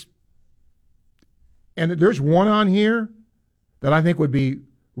 And there's one on here that I think would be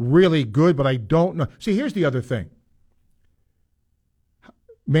really good, but I don't know. See, here's the other thing.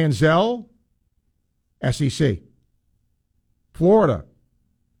 Manziel, SEC. Florida,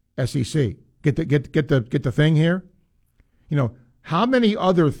 SEC. Get the thing here. You know, how many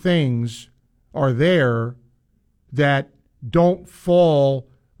other things are there that don't fall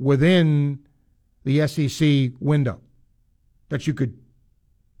within the SEC window that you could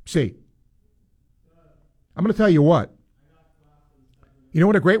see? I'm going to tell you what. You know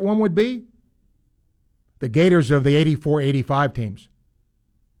what a great one would be? The Gators of the 84-85 teams.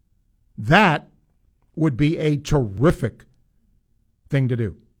 That would be a terrific thing to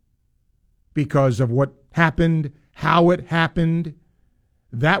do because of what happened, how it happened.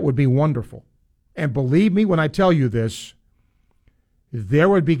 That would be wonderful. And believe me when I tell you this, there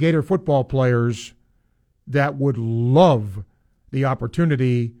would be Gator football players that would love the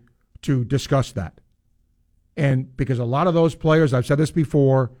opportunity to discuss that. And because a lot of those players, I've said this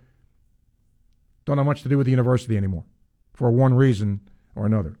before, don't have much to do with the university anymore for one reason or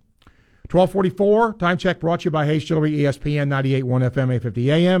another. 1244, time check brought to you by Hayes Jewelry, ESPN 98.1 FM,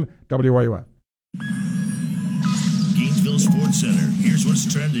 850 AM, WRUF. Gainesville Sports Center. Here's what's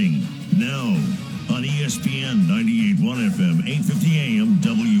trending now on ESPN 98.1 FM, 850 AM,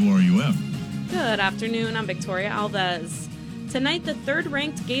 WRUF. Good afternoon. I'm Victoria Alves. Tonight, the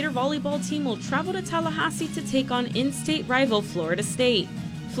third-ranked Gator volleyball team will travel to Tallahassee to take on in-state rival Florida State.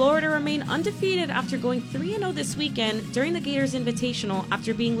 Florida remain undefeated after going 3-0 this weekend during the Gators Invitational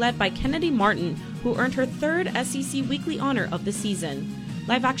after being led by Kennedy Martin, who earned her third SEC Weekly honor of the season.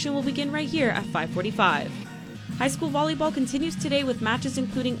 Live action will begin right here at 5:45. High school volleyball continues today with matches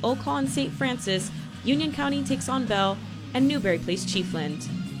including Ocala and St. Francis, Union County takes on Bell, and Newberry plays Chiefland.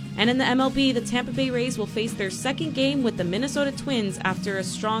 And in the MLB, the Tampa Bay Rays will face their second game with the Minnesota Twins after a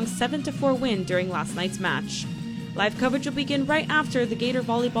strong 7-4 win during last night's match. Live coverage will begin right after the Gator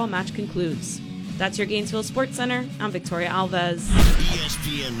volleyball match concludes. That's your Gainesville Sports Center. I'm Victoria Alves.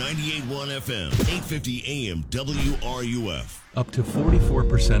 ESPN 98.1 FM, 850 AM, WRUF. Up to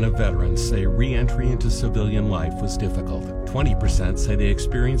 44% of veterans say re-entry into civilian life was difficult. 20% say they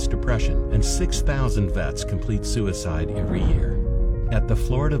experienced depression, and 6,000 vets complete suicide every year. At the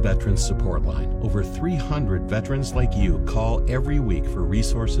Florida Veterans Support Line, over 300 veterans like you call every week for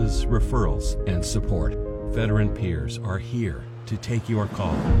resources, referrals, and support. Veteran peers are here to take your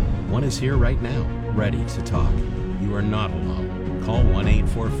call. One is here right now, ready to talk. You are not alone. Call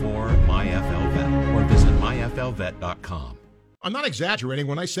 1-844-MyFLVET or visit myflvet.com. I'm not exaggerating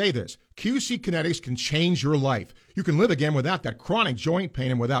when I say this. QC Kinetics can change your life. You can live again without that chronic joint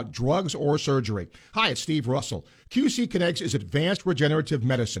pain and without drugs or surgery. Hi, it's Steve Russell. QC Kinetics is advanced regenerative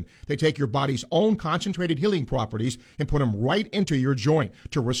medicine. They take your body's own concentrated healing properties and put them right into your joint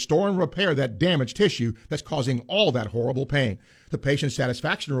to restore and repair that damaged tissue that's causing all that horrible pain. The patient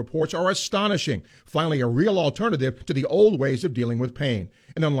satisfaction reports are astonishing. Finally, a real alternative to the old ways of dealing with pain.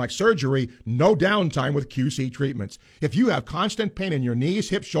 And unlike surgery, no downtime with QC treatments. If you have constant pain in your knees,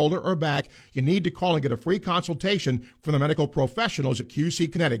 hips, shoulder, or back, you need to call and get a free consultation from the medical professionals at QC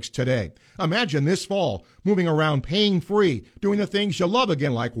Kinetics today. Imagine this fall, moving around pain-free, doing the things you love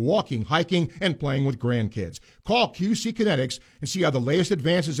again like walking, hiking, and playing with grandkids. Call QC Kinetics and see how the latest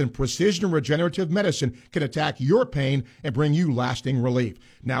advances in precision regenerative medicine can attack your pain and bring you lasting relief.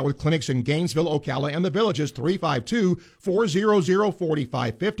 Now with clinics in Gainesville, Ocala, and the Villages,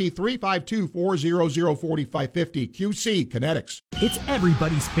 352-400-4550, 352-400-4550, QC Kinetics. It's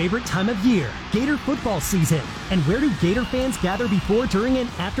everybody's favorite time of year, Gator football season. And where do Gator fans gather before, during, and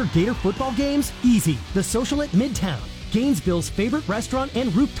after Gator football games? Easy, the Social at Midtown, Gainesville's favorite restaurant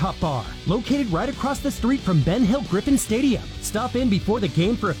and rooftop bar, located right across the street from Ben Hill Griffin Stadium. Stop in before the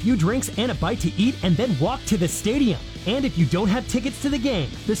game for a few drinks and a bite to eat, and then walk to the stadium. And if you don't have tickets to the game,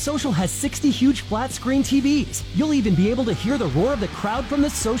 the Social has 60 huge flat screen TVs. You'll even be able to hear the roar of the crowd from the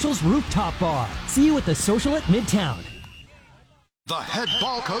Social's rooftop bar. See you at the Social at Midtown. The head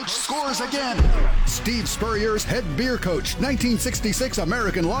ball coach scores again. Steve Spurrier's head beer coach 1966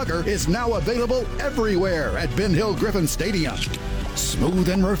 American Lager is now available everywhere at Ben Hill Griffin Stadium. Smooth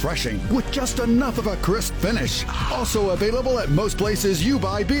and refreshing with just enough of a crisp finish. Also available at most places you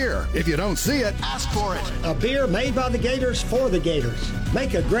buy beer. If you don't see it, ask for it. A beer made by the Gators for the Gators.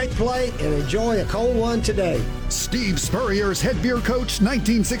 Make a great play and enjoy a cold one today. Steve Spurrier's head beer coach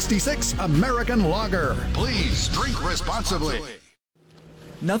 1966 American Lager. Please drink responsibly.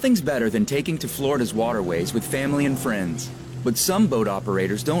 Nothing's better than taking to Florida's waterways with family and friends. But some boat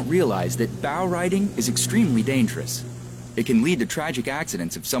operators don't realize that bow riding is extremely dangerous. It can lead to tragic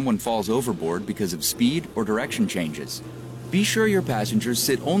accidents if someone falls overboard because of speed or direction changes. Be sure your passengers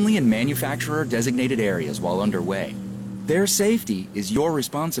sit only in manufacturer-designated areas while underway. Their safety is your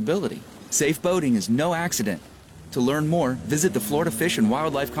responsibility. Safe boating is no accident. To learn more, visit the Florida Fish and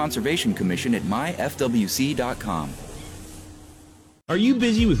Wildlife Conservation Commission at myfwc.com. Are you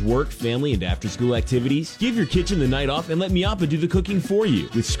busy with work, family, and after-school activities? Give your kitchen the night off and let Miapa do the cooking for you.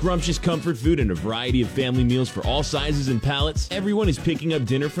 With scrumptious comfort food and a variety of family meals for all sizes and palates, everyone is picking up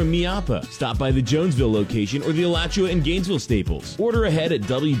dinner from Miapa. Stop by the Jonesville location or the Alachua and Gainesville staples. Order ahead at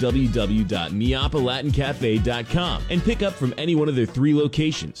www.miapalatincafe.com and pick up from any one of their 3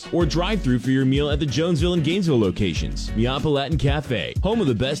 locations. Or drive through for your meal at the Jonesville and Gainesville locations. Miapa Latin Cafe, home of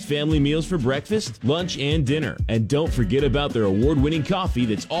the best family meals for breakfast, lunch, and dinner. And don't forget about their award-winning coffee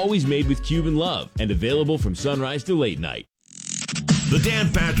that's always made with Cuban love and available from sunrise to late night. The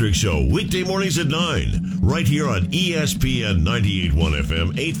Dan Patrick Show, weekday mornings at 9, right here on ESPN 98.1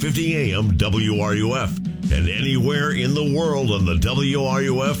 FM, 850 AM, WRUF, and anywhere in the world on the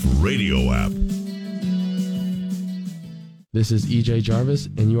WRUF radio app. This is EJ Jarvis,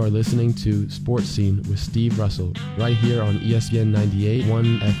 and you are listening to Sports Scene with Steve Russell, right here on ESPN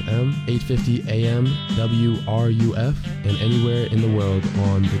 98.1 FM, 850 AM, WRUF, and anywhere in the world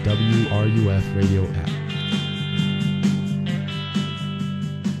on the WRUF radio app.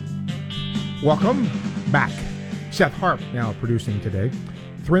 Welcome back. Seth Harp now producing today.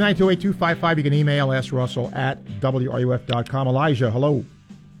 392-8255. You can email srussell@wruf.com. Elijah, hello.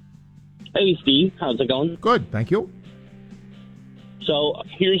 Hey, Steve. How's it going? Good, thank you. So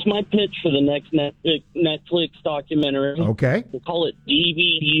here's my pitch for the next Netflix documentary. Okay. We'll call it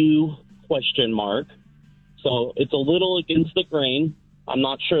DBU ? So it's a little against the grain. I'm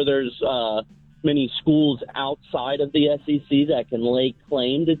not sure there's many schools outside of the SEC that can lay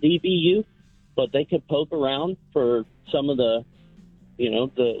claim to DBU, but they could poke around for some of the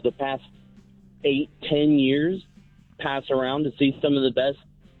past 8-10 years, pass around to see some of the best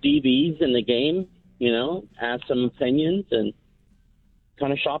DBs in the game, ask some opinions and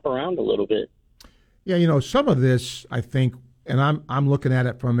kind of shop around a little bit. Yeah, some of this, I think, and I'm looking at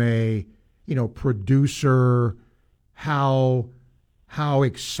it from a, producer, how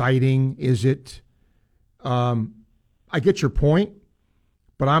exciting is it? I get your point,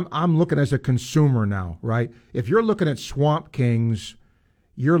 but I'm looking as a consumer now, right? If you're looking at Swamp Kings,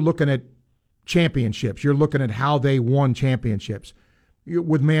 you're looking at championships. You're looking at how they won championships.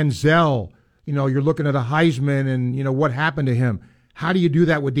 With Manziel, you're looking at a Heisman and, what happened to him. How do you do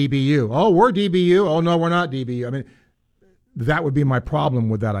that with DBU? Oh, we're DBU. Oh, no, we're not DBU. I mean, that would be my problem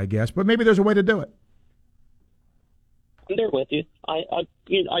with that, I guess. But maybe there's a way to do it. I'm there with you. I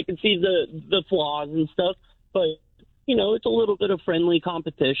can see the flaws and stuff, but, it's a little bit of friendly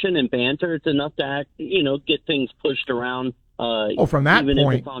competition and banter. It's enough to, get things pushed around. From that even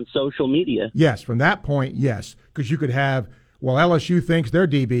point, if it's on social media. Yes, from that point, yes. Because you could have, LSU thinks they're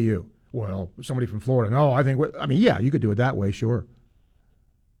DBU. Well, somebody from Florida, no, yeah, you could do it that way, sure.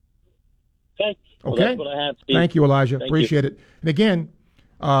 Okay. Well, okay. That's what I have, Steve. Thank you, Elijah. Thank Appreciate you. it. And again,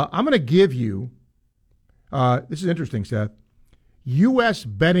 I'm going to give you, this is interesting, Seth,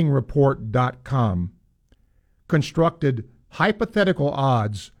 usbettingreport.com constructed hypothetical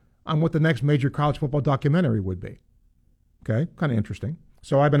odds on what the next major college football documentary would be. Okay, kind of interesting.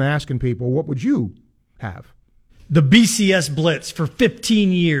 So I've been asking people, what would you have? The BCS Blitz. For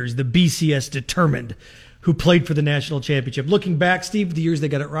 15 years, the BCS determined who played for the national championship. Looking back, Steve, the years they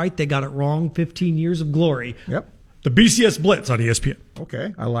got it right, they got it wrong. 15 years of glory. Yep. The BCS Blitz on ESPN.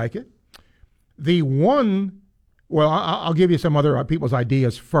 Okay, I like it. The one, I'll give you some other people's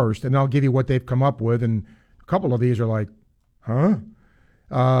ideas first, and I'll give you what they've come up with, and a couple of these are like, huh?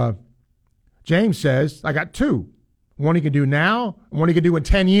 James says, I got two. One you can do now, and one you can do in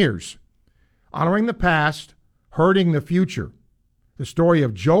 10 years. Honoring the past, hurting the future. The story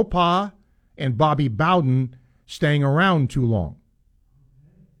of Joe Pa and Bobby Bowden staying around too long.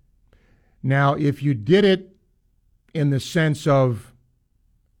 Now, if you did it in the sense of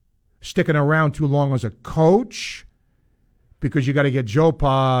sticking around too long as a coach, because you got to get Joe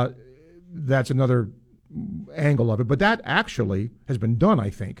Pa, that's another angle of it. But that actually has been done,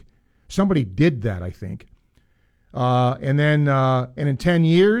 I think. Somebody did that, I think. And in 10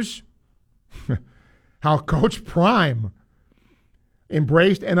 years, how Coach Prime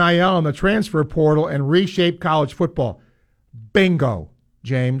embraced NIL and the transfer portal and reshaped college football. Bingo,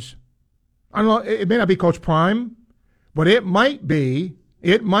 James. I don't know, it may not be Coach Prime, but it might be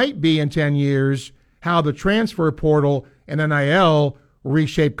in 10 years how the transfer portal and NIL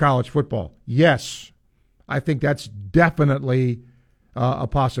reshaped college football. Yes, I think that's definitely a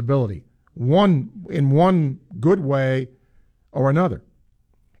possibility. In one good way or another.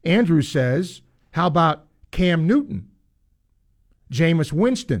 Andrew says, how about Cam Newton, Jameis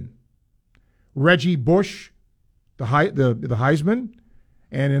Winston, Reggie Bush, the Heisman,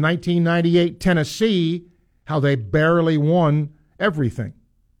 and in 1998 Tennessee, how they barely won everything.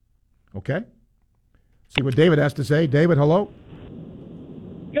 Okay? See what David has to say. David, hello.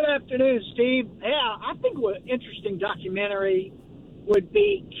 Good afternoon, Steve. Yeah, I think what interesting documentary would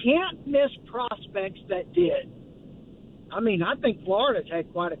be can't miss prospects that did. I mean, I think Florida's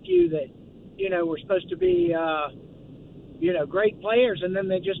had quite a few that, were supposed to be, great players, and then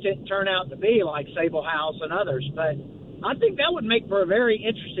they just didn't turn out to be, like Sable House and others. But I think that would make for a very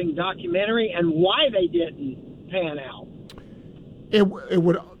interesting documentary, and why they didn't pan out. It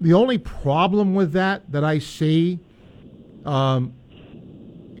would. The only problem with that I see,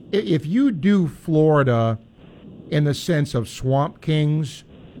 if you do Florida in the sense of Swamp Kings,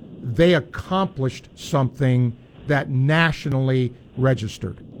 they accomplished something that nationally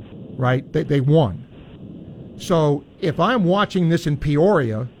registered, right? They won. So if I'm watching this in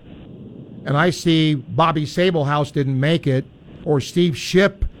Peoria and I see Bobby Sablehouse didn't make it, or Steve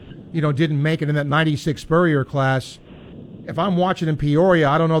Shipp, didn't make it in that 96 Spurrier class, if I'm watching in Peoria,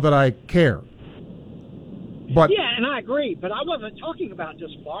 I don't know that I care. But yeah, and I agree, but I wasn't talking about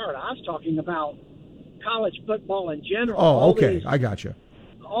just Florida. I was talking about college football in general. Oh, okay. I got you.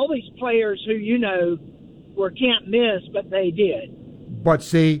 All these players who, were can't miss, but they did. But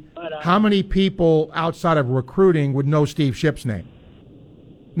see, how many people outside of recruiting would know Steve Shipp's name?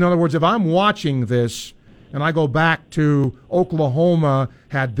 In other words, if I'm watching this and I go back to Oklahoma,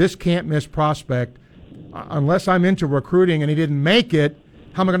 had this can't-miss prospect, unless I'm into recruiting and he didn't make it,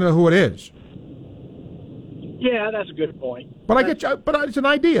 how am I going to know who it is? Yeah, that's a good point. But I get you, but it's an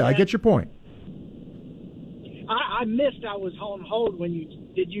idea. I get your point. I missed. I was on hold when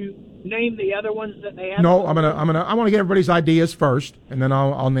did you name the other ones that they have? No, I want to get everybody's ideas first, and then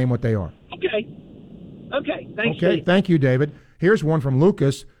I'll name what they are. Okay. Thanks. Okay. Steve. Thank you, David. Here's one from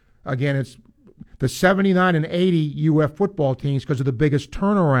Lucas. Again, it's the 79 and 80 UF football teams because of the biggest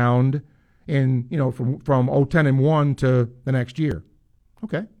turnaround in from 010 and 1 to the next year.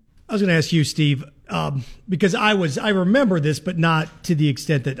 Okay. I was going to ask you, Steve, because I remember this, but not to the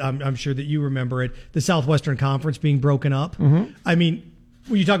extent that I'm sure that you remember it. The Southwestern Conference being broken up. Mm-hmm. I mean,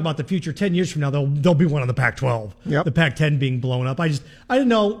 when you talk about the future, 10 years from now, there'll be one on the Pac-12. Yep. The Pac-10 being blown up. I didn't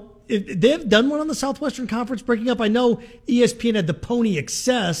know if they've done one on the Southwestern Conference breaking up. I know ESPN had the Pony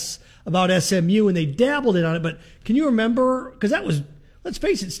Excess about SMU, and they dabbled in on it. But can you remember? Because that was, let's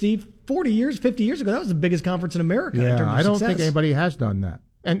face it, Steve, 40 years, 50 years ago, that was the biggest conference in America. In terms of I don't success. think anybody has done that.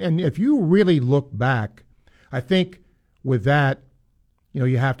 And if you really look back, I think with that,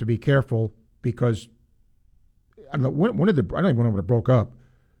 you have to be careful because I don't know when it broke up.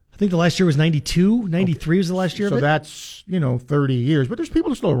 I think the last year was 92, 93 was the last year of it. So that's 30 years. But there's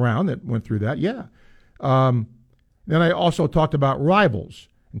people still around that went through that. Yeah. Then I also talked about rivals,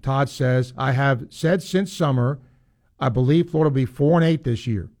 and Todd says I have said since summer, I believe Florida will be 4-8 this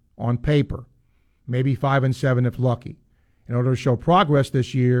year on paper, maybe 5-7 if lucky. In order to show progress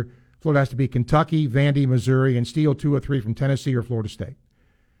this year, Florida has to beat Kentucky, Vandy, Missouri, and steal 2 or 3 from Tennessee or Florida State.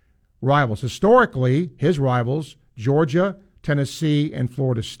 Rivals. Historically, his rivals, Georgia, Tennessee, and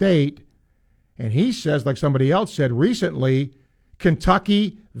Florida State. And he says, like somebody else said recently,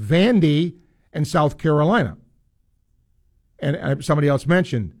 Kentucky, Vandy, and South Carolina. And somebody else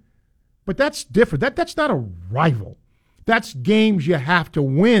mentioned. But that's different. That's not a rival. That's games you have to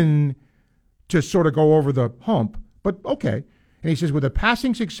win to sort of go over the hump. But okay. And he says, with a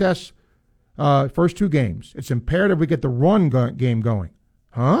passing success first 2 games, it's imperative we get the run game going.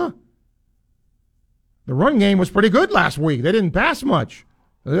 Huh? The run game was pretty good last week. They didn't pass much.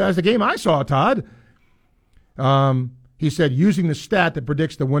 That's the game I saw, Todd. He said, using the stat that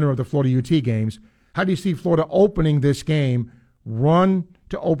predicts the winner of the Florida UT games, how do you see Florida opening this game? Run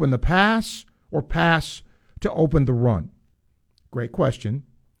to open the pass or pass to open the run? Great question.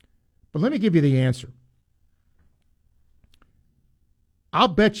 But let me give you the answer. I'll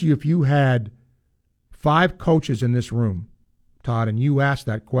bet you if you had 5 coaches in this room, Todd, and you asked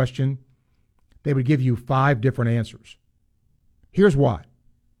that question, they would give you 5 different answers. Here's why,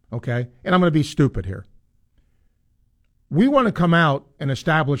 okay? And I'm going to be stupid here. We want to come out and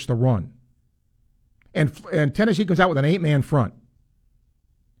establish the run. And Tennessee comes out with an 8-man front.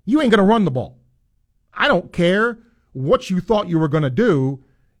 You ain't going to run the ball. I don't care what you thought you were going to do.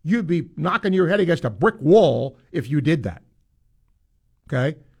 You'd be knocking your head against a brick wall if you did that.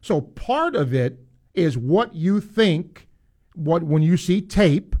 Okay? So part of it is what you think, when you see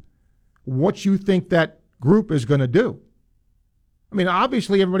tape, what you think that group is going to do. I mean,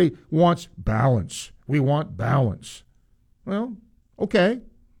 obviously everybody wants balance. We want balance. Well, okay.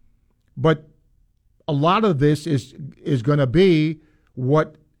 But a lot of this is going to be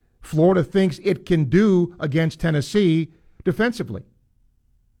what Florida thinks it can do against Tennessee defensively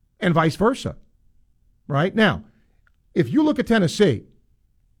and vice versa. Right? Now, if you look at Tennessee,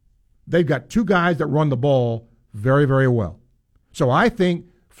 they've got 2 guys that run the ball very, very well. So I think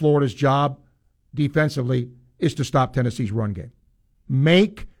Florida's job defensively is to stop Tennessee's run game.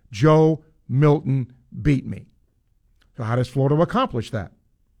 Make Joe Milton beat me. So how does Florida accomplish that,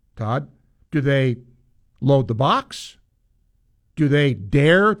 Todd? Do they load the box? Do they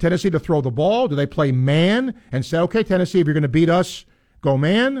dare Tennessee to throw the ball? Do they play man and say, okay, Tennessee, if you're going to beat us, go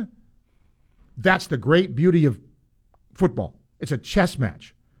man? That's the great beauty of football. It's a chess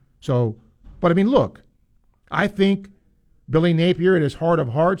match. So, but I mean, look, I think Billy Napier at his heart of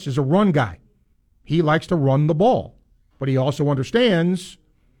hearts is a run guy. He likes to run the ball, but he also understands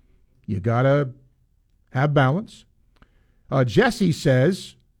you got to have balance. Jesse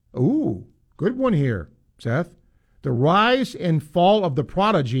says, ooh, good one here, Seth. The rise and fall of the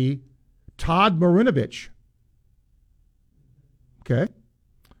prodigy, Todd Marinovich. Okay.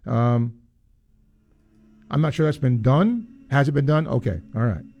 I'm not sure that's been done. Has it been done? Okay. All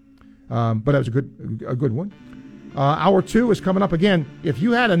right. But that was a good one. Hour 2 is coming up again. If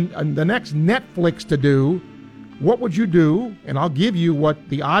you had the next Netflix to do, what would you do? And I'll give you what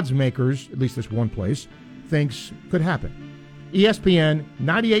the odds makers, at least this one place, thinks could happen. ESPN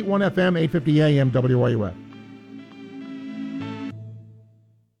 98.1 FM, 850 AM, WRUF.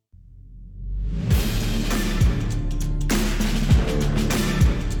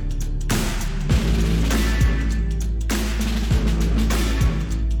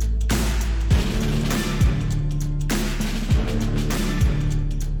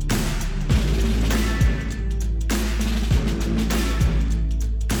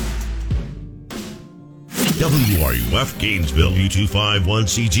 WRUF Gainesville,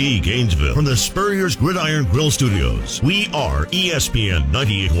 U251CG Gainesville, from the Spurrier's Gridiron Grill Studios. We are ESPN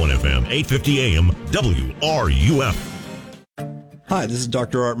 98.1 FM, 850 AM, WRUF. Hi, this is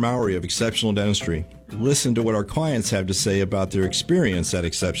Dr. Art Mowry of Exceptional Dentistry. Listen to what our clients have to say about their experience at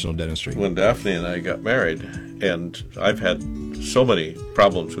Exceptional Dentistry. When Daphne and I got married, and I've had so many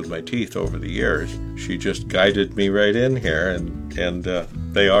problems with my teeth over the years, she just guided me right in here, and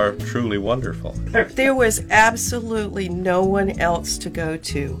they are truly wonderful. There was absolutely no one else to go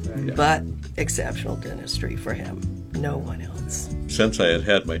to but Exceptional Dentistry for him. No one else. Since I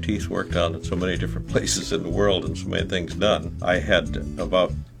had my teeth worked on in so many different places in the world and so many things done, I had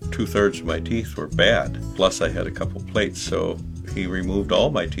about 2/3 of my teeth were bad. Plus I had a couple plates, so he removed all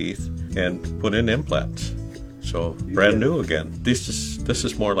my teeth and put in implants. So brand new again. This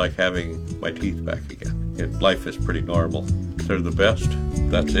is more like having my teeth back again. Life is pretty normal. They're the best.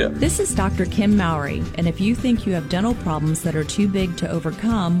 That's it. This is Dr. Kim Mowry, and if you think you have dental problems that are too big to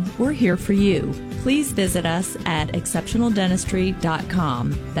overcome, we're here for you. Please visit us at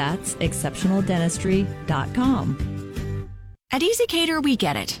exceptionaldentistry.com. That's exceptionaldentistry.com. At EasyCater, we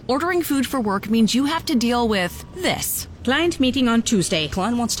get it. Ordering food for work means you have to deal with this. Client meeting on Tuesday.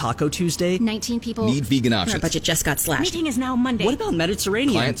 Client wants Taco Tuesday. 19 people. Need vegan options. Our budget just got slashed. Meeting is now Monday. What about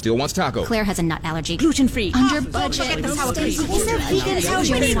Mediterranean? Client still wants taco. Claire has a nut allergy. Gluten-free. Under budget. Forget the sour cream. Is there vegan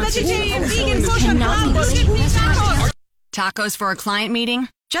vegetarian, vegan, Tacos for a client meeting?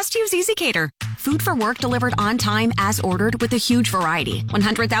 Just use EasyCater. Food for work delivered on time as ordered with a huge variety.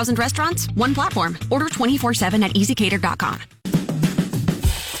 100,000 restaurants, one platform. Order 24/7 at easycater.com.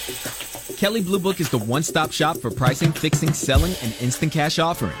 Kelley Blue Book is the one-stop shop for pricing, fixing, selling, and instant cash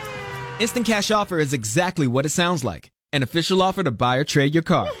offering. Instant cash offer is exactly what it sounds like. An official offer to buy or trade your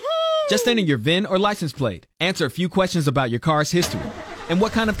car. Just enter your VIN or license plate, answer a few questions about your car's history, and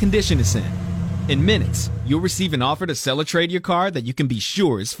what kind of condition it's in. In minutes, you'll receive an offer to sell or trade your car that you can be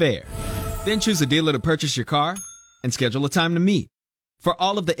sure is fair. Then choose a dealer to purchase your car and schedule a time to meet. For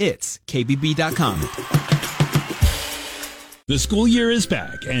all of the its, KBB.com. The school year is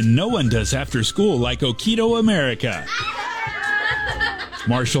back, and no one does after school like Aikido America.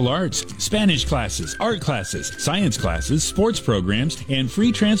 Martial arts, Spanish classes, art classes, science classes, sports programs, and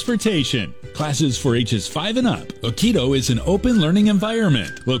free transportation. Classes for ages 5 and up. Aikido is an open learning environment.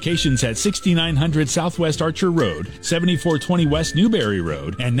 Locations at 6900 Southwest Archer Road, 7420 West Newberry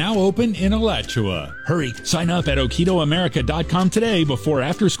Road, and now open in Alachua. Hurry, sign up at aikidoamerica.com today before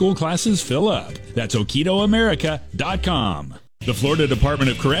after-school classes fill up. That's aikidoamerica.com. The Florida Department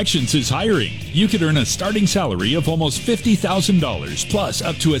of Corrections is hiring. You could earn a starting salary of almost $50,000, plus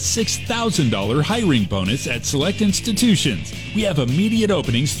up to a $6,000 hiring bonus at select institutions. We have immediate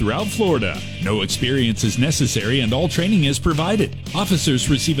openings throughout Florida. No experience is necessary and all training is provided. Officers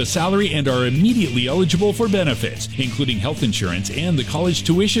receive a salary and are immediately eligible for benefits, including health insurance and the college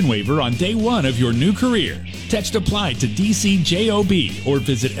tuition waiver on day one of your new career. Text APPLY to DCJOB or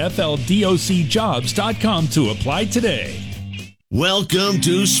visit FLDOCjobs.com to apply today. Welcome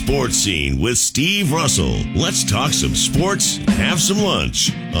to Sports Scene with Steve Russell. Let's talk some sports, have some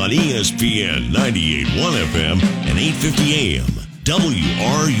lunch on ESPN 98.1 FM and 850 AM,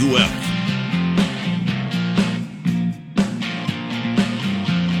 WRUF.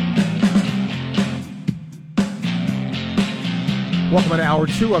 Welcome to Hour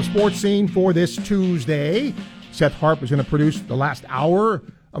 2 of Sports Scene for this Tuesday. Seth Harp is going to produce the last hour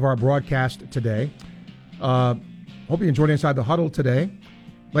of our broadcast today. Hope you enjoyed Inside the Huddle today.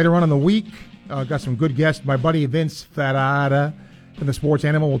 Later on in the week, got some good guests. My buddy Vince Ferrara from the Sports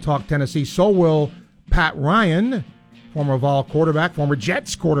Animal will talk Tennessee. So will Pat Ryan, former Vol quarterback, former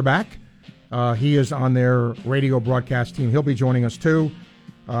Jets quarterback. He is on their radio broadcast team. He'll be joining us too.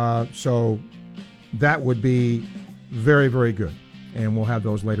 So that would be very, very good. And we'll have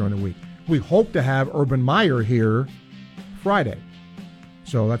those later in the week. We hope to have Urban Meyer here Friday.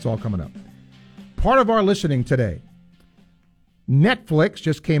 So that's all coming up. Part of our listening today. Netflix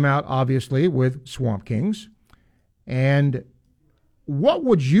just came out, obviously, with Swamp Kings. And what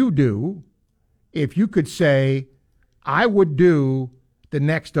would you do if you could say, I would do the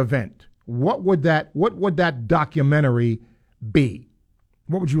next event? What would that documentary be?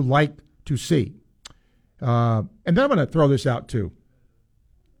 What would you like to see? And then I'm going to throw this out too.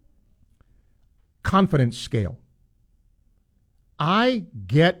 Confidence scale. I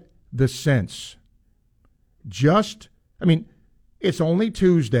get the sense it's only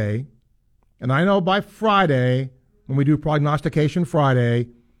Tuesday, and I know by Friday, when we do Prognostication Friday,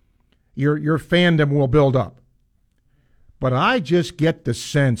 your fandom will build up. But I just get the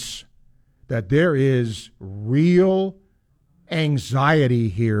sense that there is real anxiety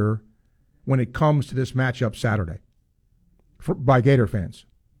here when it comes to this matchup Saturday by Gator fans.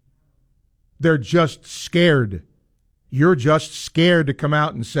 They're just scared. You're just scared to come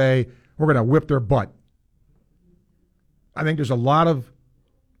out and say, we're going to whip their butt. I think there's a lot of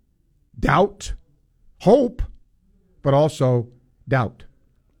doubt, hope, but also doubt.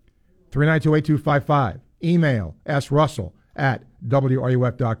 392-8255. Email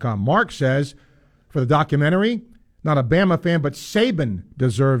srussell@wruf.com. Mark says, for the documentary, not a Bama fan, but Saban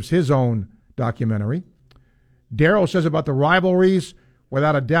deserves his own documentary. Daryl says about the rivalries,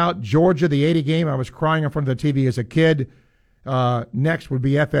 without a doubt, Georgia, the 80 game, I was crying in front of the TV as a kid. Next would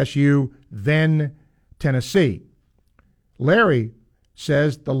be FSU, then Tennessee. Larry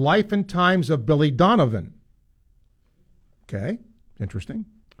says the life and times of Billy Donovan. Okay, interesting.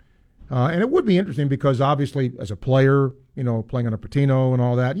 And it would be interesting because obviously as a player, playing on a Patino and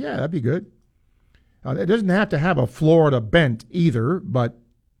all that, yeah, that'd be good. It doesn't have to have a Florida bent either, but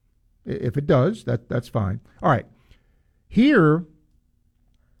if it does, that's fine. All right, here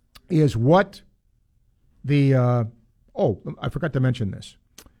is what I forgot to mention this.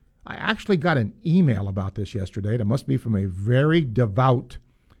 I actually got an email about this yesterday. That must be from a very devout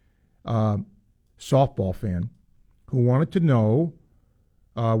softball fan who wanted to know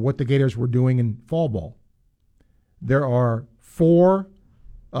what the Gators were doing in fall ball. There are 4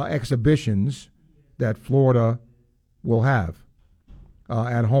 exhibitions that Florida will have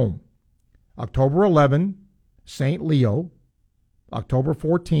at home. October 11, St. Leo. October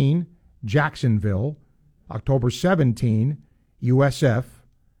 14, Jacksonville. October 17, USF.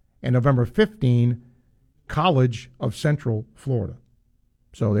 And November 15, College of Central Florida.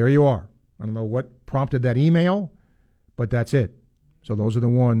 So there you are. I don't know what prompted that email, but that's it. So those are the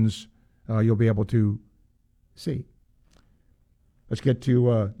ones you'll be able to see. Let's get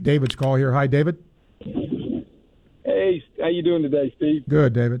to David's call here. Hi, David. Hey, how you doing today, Steve?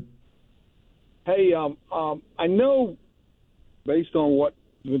 Good, David. Hey, I know based on what's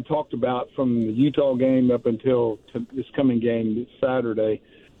been talked about from the Utah game up until this coming game this Saturday,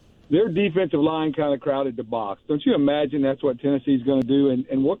 their defensive line kind of crowded the box. Don't you imagine that's what Tennessee's going to do?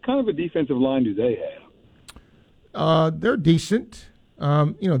 And what kind of a defensive line do they have? They're decent.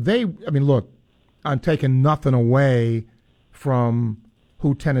 Look, I'm taking nothing away from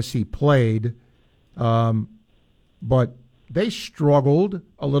who Tennessee played, but they struggled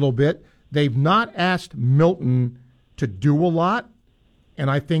a little bit. They've not asked Milton to do a lot,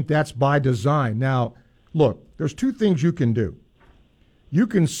 and I think that's by design. Now, look, there's 2 things you can do. You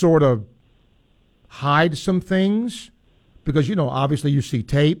can sort of hide some things because, obviously you see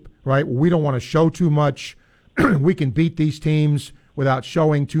tape, right? We don't want to show too much. We can beat these teams without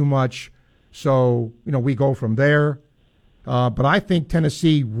showing too much. So, we go from there. But I think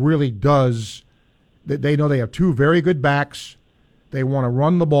Tennessee really does. They know they have 2 very good backs. They want to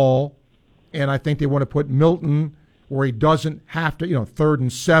run the ball. And I think they want to put Milton where he doesn't have to, 3rd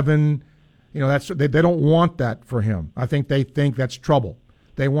and 7. They don't want that for him. I think they think that's trouble.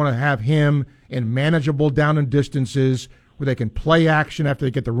 They want to have him in manageable down and distances where they can play action after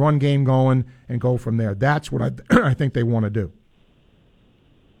they get the run game going and go from there. That's what I think they want to do.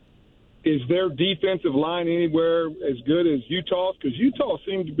 Is their defensive line anywhere as good as Utah's? Because Utah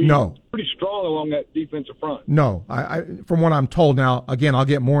seemed to be pretty strong along that defensive front. No. I from what I'm told now, again, I'll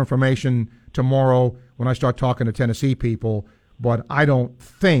get more information tomorrow when I start talking to Tennessee people, but I don't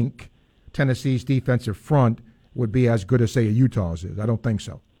think Tennessee's defensive front would be as good as, say, a Utah's is. I don't think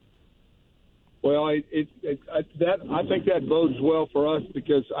so. Well, I think that bodes well for us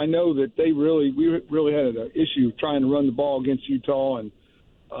because I know that we really had an issue trying to run the ball against Utah, and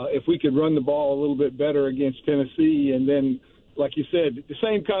if we could run the ball a little bit better against Tennessee, and then, like you said, the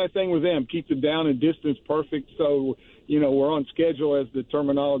same kind of thing with them, keep the down and distance perfect so, we're on schedule as the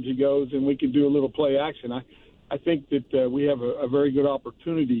terminology goes, and we can do a little play action. I think that we have a very good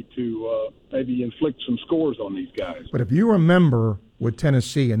opportunity to maybe inflict some scores on these guys. But if you remember with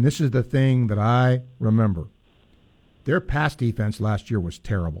Tennessee, and this is the thing that I remember, their pass defense last year was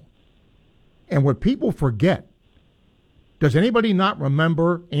terrible. And what people forget, does anybody not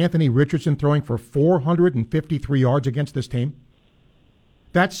remember Anthony Richardson throwing for 453 yards against this team?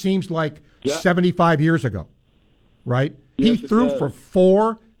 That seems like 75 years ago, right? Yes, he threw for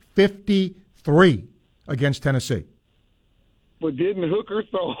 453 against Tennessee. But didn't Hooker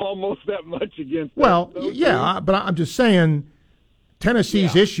throw almost that much against Well, those yeah, teams? but I'm just saying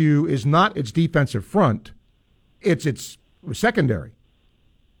Tennessee's issue is not its defensive front. It's its secondary.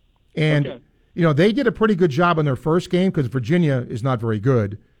 And, they did a pretty good job in their first game because Virginia is not very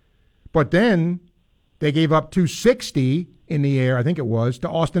good. But then they gave up 260 in the air, I think it was, to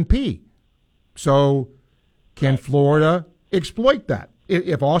Austin Peay. So can Florida exploit that?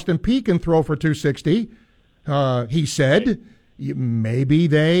 If Austin Peay can throw for 260, he said,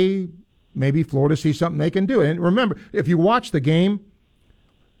 maybe Florida sees something they can do. And remember, if you watch the game,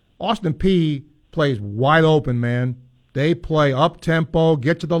 Austin Peay plays wide open, man. They play up-tempo,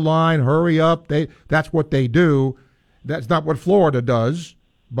 get to the line, hurry up. That's what they do. That's not what Florida does.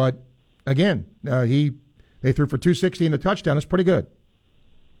 But, again, they threw for 260 in the touchdown. That's pretty good.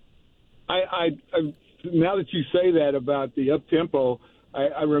 I now that you say that about the up-tempo,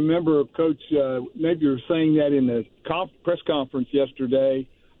 I remember, Coach, maybe you were saying that in the press conference yesterday,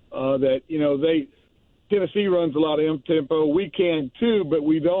 that, Tennessee runs a lot of up-tempo. We can, too, but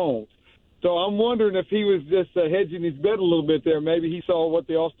we don't. So I'm wondering if he was just hedging his bet a little bit there. Maybe he saw what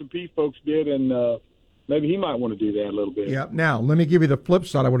the Austin Peay folks did, and maybe he might want to do that a little bit. Yeah. Now, let me give you the flip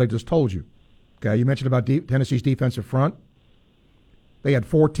side of what I just told you. Okay, you mentioned about Tennessee's defensive front. They had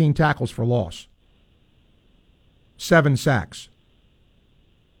 14 tackles for loss, 7 sacks.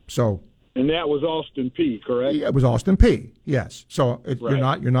 And that was Austin Peay, correct? Yeah, it was Austin Peay. Yes. So you're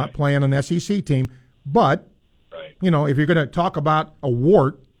not playing an SEC team, but if you're going to talk about a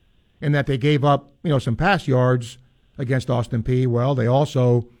wart in that they gave up some pass yards against Austin Peay, well, they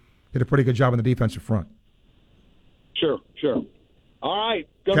also did a pretty good job on the defensive front. Sure. All right,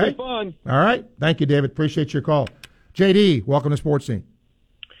 gonna be fun. All right, thank you, David. Appreciate your call. JD, welcome to Sports Scene.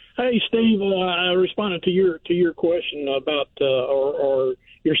 Hey, Steve. I responded to your question about or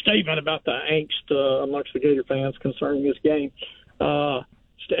your statement about the angst amongst the Gator fans concerning this game, and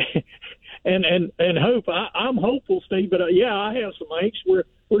hope. I'm hopeful, Steve. But I have some angst. We're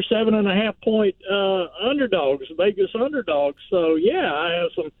 7.5 point underdogs, Vegas underdogs. So I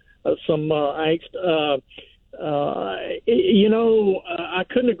have some angst. I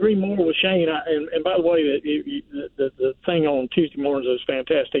couldn't agree more with Shane. And by the way, the thing on Tuesday mornings is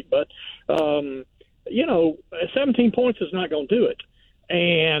fantastic. But 17 points is not going to do it.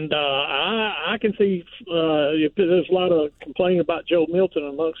 And I can see there's a lot of complaining about Joe Milton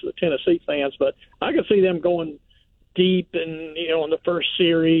amongst the Tennessee fans, but I can see them going deep and in the first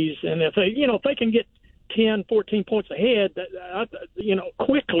series. And if they can get 10, 14 points ahead,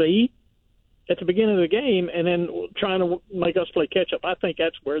 quickly at the beginning of the game, and then trying to make us play catch up. I think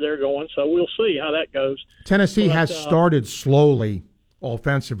that's where they're going. So we'll see how that goes. Tennessee has started slowly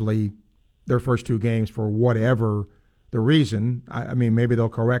offensively their first 2 games for whatever the reason. I mean, maybe they'll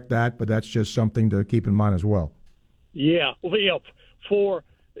correct that, but that's just something to keep in mind as well. Yeah. For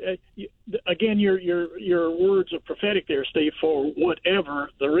again, your words are prophetic there, Steve. For whatever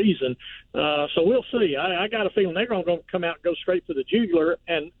the reason, so we'll see. I got a feeling they're going to come out and go straight for the jugular,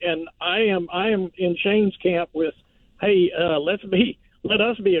 and I am in Shane's camp with, hey, let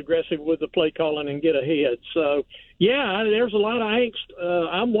us be aggressive with the play calling and get ahead. So there's a lot of angst.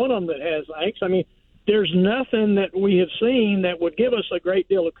 I'm one of them that has angst. I mean, there's nothing that we have seen that would give us a great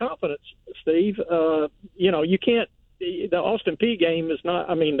deal of confidence, Steve. You can't. The Austin Peay game is not.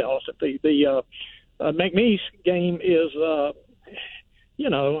 I mean, the McNeese game is. I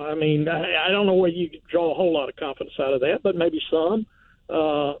don't know where you could draw a whole lot of confidence out of that, but maybe some.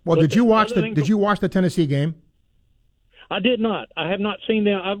 Did you watch the Tennessee game? I did not. I have not seen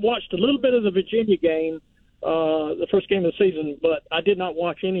them. I've watched a little bit of the Virginia game, the first game of the season, but I did not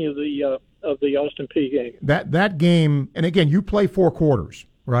watch any of the Austin Peay game. That game, and again, you play 4 quarters,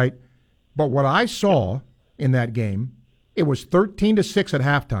 right? But what I saw in that game, it was 13-6 at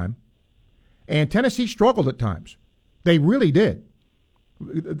halftime, and Tennessee struggled at times. They really did.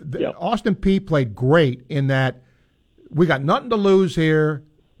 Austin Peay played great in that we got nothing to lose here.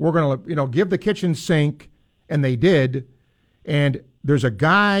 We're going to, give the kitchen sink, and they did. And there's a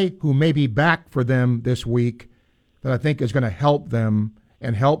guy who may be back for them this week that I think is going to help them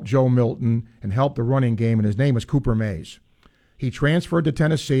and help Joe Milton and help the running game, and his name is Cooper Mays. He transferred to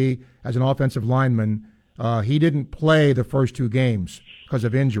Tennessee as an offensive lineman. He didn't play the first 2 games because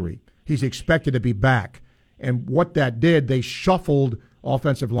of injury. He's expected to be back. And what that did, they shuffled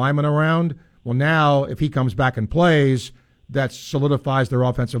offensive linemen around. Well, now if he comes back and plays, that solidifies their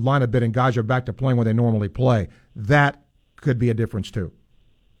offensive line a bit, and guys are back to playing where they normally play. That could be a difference too.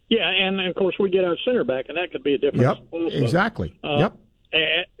 Yeah, and of course we get our center back, and that could be a difference. Yep, also. Exactly. One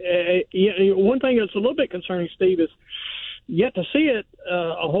thing that's a little bit concerning, Steve, is yet to see it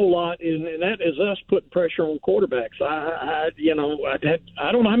a whole lot, and that is us putting pressure on quarterbacks. I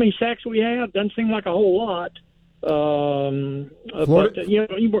don't know how many sacks we have. Doesn't seem like a whole lot.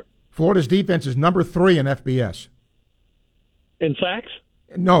 Florida's defense is number 3 in FBS. In sacks?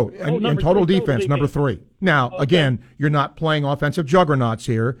 No, in total defense, number 3. Now, again, you're not playing offensive juggernauts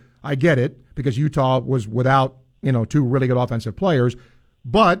here. I get it, because Utah was without, 2 really good offensive players.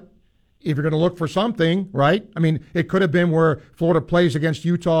 But if you're going to look for something, right? I mean, it could have been where Florida plays against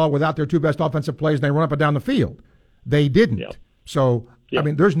Utah without their 2 best offensive players and they run up and down the field. They didn't. Yep. So, I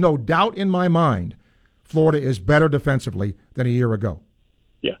mean, there's no doubt in my mind Florida is better defensively than a year ago.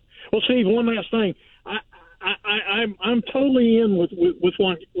 Yeah. Well, Steve, one last thing. I'm totally in with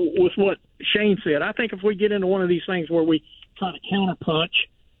what Shane said. I think if we get into one of these things where we try to counterpunch,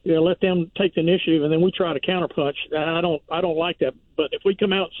 let them take the initiative, and then we try to counterpunch, I don't like that. But if we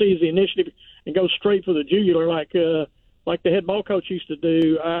come out and seize the initiative and go straight for the jugular like the head ball coach used to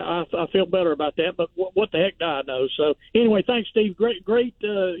do, I feel better about that. But what the heck do I know? So anyway, thanks, Steve. Great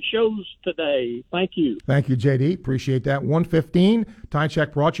shows today. Thank you. Thank you, JD. Appreciate that. 1:15 time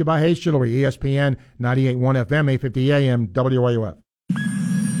check brought to you by Hayes Jewelry, ESPN 98.1 FM, 850 AM, WRUF.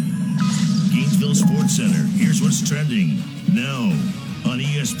 Gainesville Sports Center. Here's what's trending now on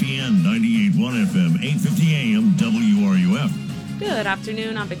ESPN 98.1 FM, 850 AM, WRUF. Good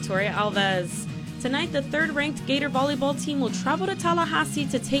afternoon. I'm Victoria Alves. Tonight, the third-ranked Gator volleyball team will travel to Tallahassee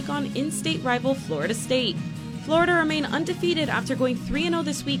to take on in-state rival Florida State. Florida remain undefeated after going 3-0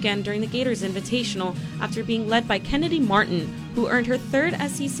 this weekend during the Gators Invitational after being led by Kennedy Martin, who earned her 3rd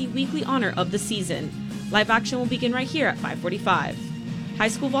SEC Weekly honor of the season. Live action will begin right here at 5:45. High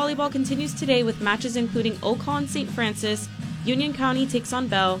school volleyball continues today with matches including Ocon St. Francis, Union County takes on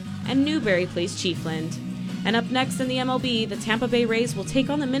Bell, and Newberry plays Chiefland. And up next in the MLB, the Tampa Bay Rays will take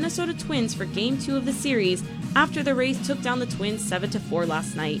on the Minnesota Twins for Game 2 of the series after the Rays took down the Twins 7-4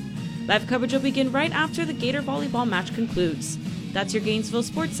 last night. Live coverage will begin right after the Gator volleyball match concludes. That's your Gainesville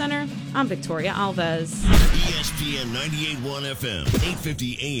Sports Center. I'm Victoria Alves. ESPN 98.1 FM,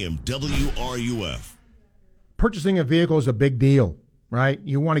 850 AM, WRUF. Purchasing a vehicle is a big deal, right?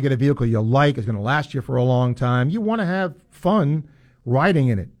 You want to get a vehicle you like, it's going to last you for a long time. You want to have fun riding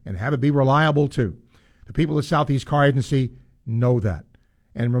in it and have it be reliable too. The people at Southeast Car Agency know that.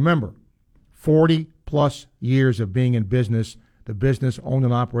 And remember, 40-plus years of being in business, the business owned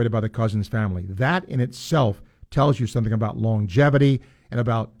and operated by the Cousins family. That in itself tells you something about longevity and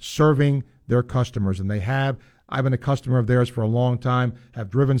about serving their customers. And they have. I've been a customer of theirs for a long time, have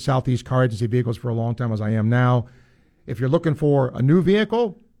driven Southeast Car Agency vehicles for a long time, as I am now. If you're looking for a new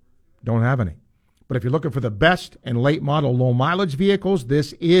vehicle, don't have any. But if you're looking for the best and late model low mileage vehicles,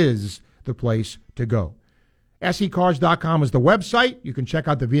 this is the place to go. SECars.com is the website. You can check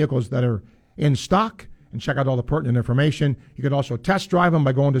out the vehicles that are in stock and check out all the pertinent information. You can also test drive them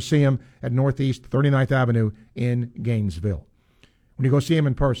by going to see them at Northeast 39th Avenue in Gainesville. When you go see them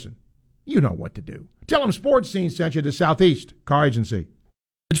in person, you know what to do. Tell them Sports Scene sent you to Southeast Car Agency.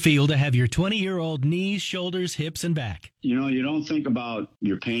 Feel to have your 20-year-old knees, shoulders, hips, and back. You don't think about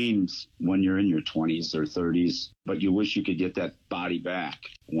your pains when you're in your 20s or 30s, but you wish you could get that body back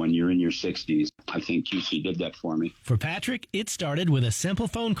when you're in your 60s. I think QC did that for me. For Patrick, it started with a simple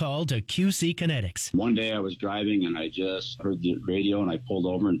phone call to QC Kinetics. One day I was driving and I just heard the radio and I pulled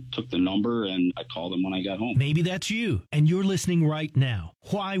over and took the number and I called them when I got home. Maybe that's you and you're listening right now.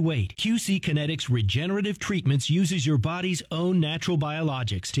 Why wait? QC Kinetics Regenerative Treatments uses your body's own natural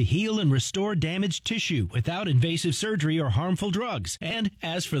biologics to heal and restore damaged tissue without invasive surgery or harmful drugs. And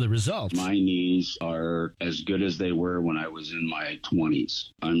as for the results, my knees are as good as they were when I was in my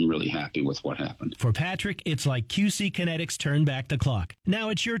 20s. I'm really happy with what happened. For Patrick, it's like QC Kinetics turned back the clock. Now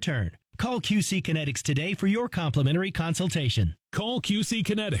it's your turn. Call QC Kinetics today for your complimentary consultation. Call QC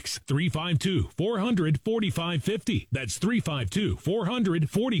Kinetics, 352-400-4550. That's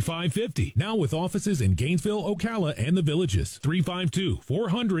 352-400-4550. Now with offices in Gainesville, Ocala, and the Villages.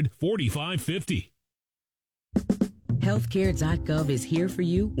 352-400-4550. Healthcare.gov is here for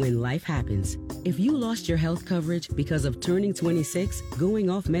you when life happens. If you lost your health coverage because of turning 26,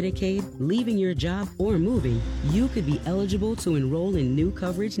 going off Medicaid, leaving your job, or moving, you could be eligible to enroll in new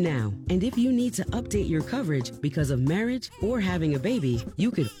coverage now. And if you need to update your coverage because of marriage or having a baby,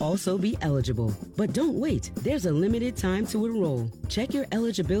 you could also be eligible. But don't wait. There's a limited time to enroll. Check your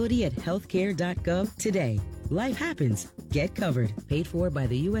eligibility at healthcare.gov today. Life happens. Get covered. Paid for by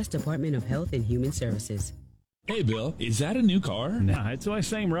the U.S. Department of Health and Human Services. Hey, Bill, is that a new car? Nah, it's my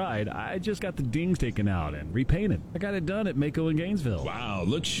same ride. I just got the dings taken out and repainted. I got it done at Mako in Gainesville. Wow,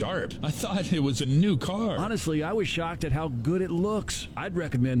 looks sharp. I thought it was a new car. Honestly, I was shocked at how good it looks. I'd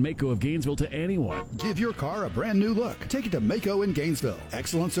recommend Mako of Gainesville to anyone. Give your car a brand new look. Take it to Mako in Gainesville.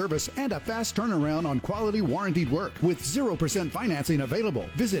 Excellent service and a fast turnaround on quality warranted work with 0% financing available.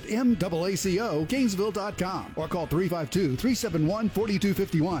 Visit MAACOGainesville.com or call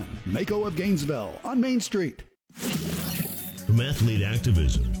 352-371-4251. Mako of Gainesville on Main Street. From athlete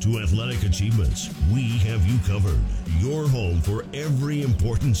activism to athletic achievements, we have you covered. Your home for every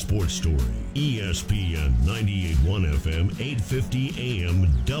important sports story. ESPN 98.1 FM, 850 AM,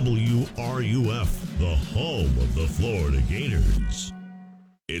 WRUF, the home of the Florida Gators.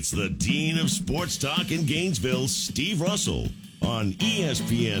 It's the Dean of Sports Talk in Gainesville, Steve Russell, on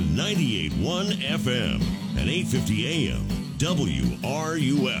ESPN 98.1 FM and 850 AM,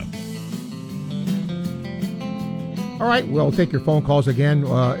 WRUF. All right, we'll take your phone calls again,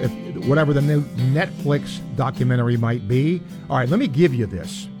 if whatever the new Netflix documentary might be. All right, let me give you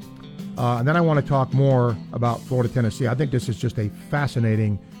this. And then I want to talk more about Florida, Tennessee. I think this is just a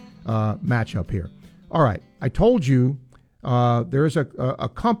fascinating matchup here. All right, I told you there is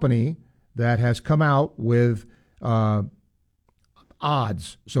a company that has come out with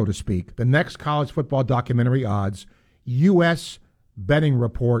odds, so to speak. The next college football documentary odds,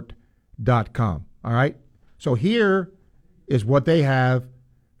 usbettingreport.com. All right? So here is what they have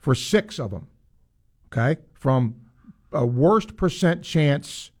for 6 of them, okay, from a worst percent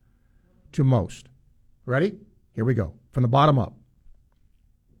chance to most. Ready? Here we go. From the bottom up.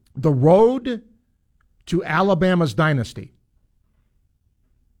 The road to Alabama's dynasty,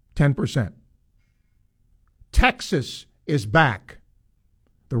 10%. Texas is back.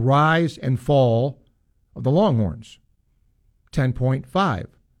 The rise and fall of the Longhorns,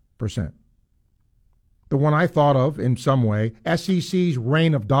 10.5%. The one I thought of in some way, SEC's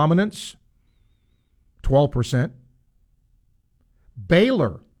reign of dominance, 12%.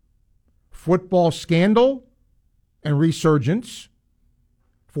 Baylor, football scandal and resurgence,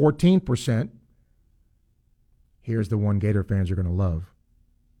 14%. Here's the one Gator fans are going to love.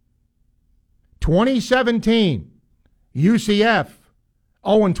 2017, UCF,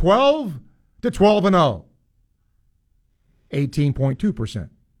 0-12 to 12-0, 18.2%.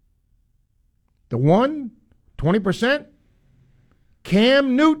 The one, 20%,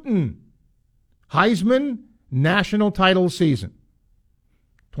 Cam Newton, Heisman national title season,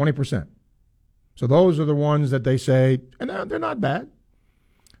 20%. So those are the ones that they say, and they're not bad.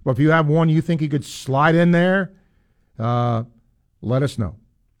 But if you have one you think you could slide in there, let us know.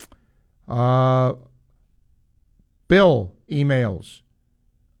 Bill emails.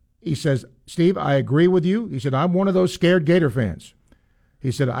 He says, Steve, I agree with you. He said, I'm one of those scared Gator fans.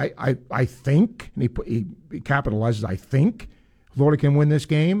 He said, I think, and he capitalizes, I think Florida can win this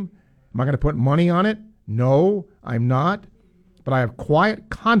game. Am I going to put money on it? No, I'm not. But I have quiet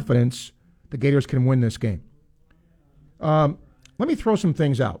confidence the Gators can win this game. Let me throw some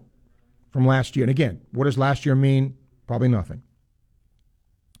things out from last year. And again, what does last year mean? Probably nothing.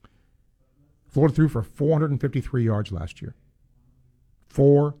 Florida threw for 453 yards last year.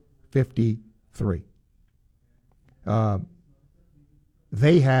 453.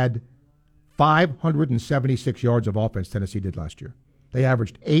 They had 576 yards of offense, Tennessee did last year. They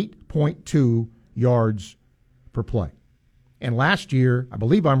averaged 8.2 yards per play. And last year, I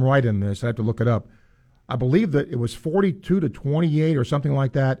believe I'm right in this, I have to look it up, I believe that it was 42 to 28 or something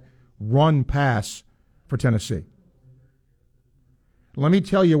like that run pass for Tennessee. Let me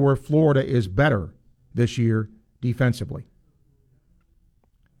tell you where Florida is better this year defensively.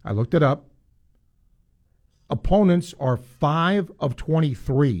 I looked it up. Opponents are 5 of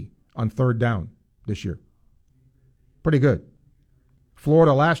 23 on third down this year. Pretty good.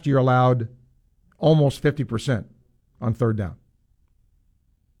 Florida last year allowed almost 50% on third down.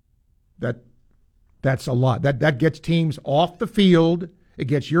 That's a lot. That gets teams off the field. It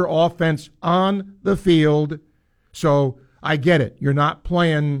gets your offense on the field. So I get it. You're not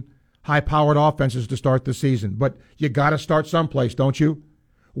playing high-powered offenses to start the season, but you got to start someplace, don't you?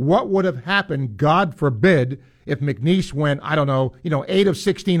 What would have happened, God forbid, if McNeese went, 8 of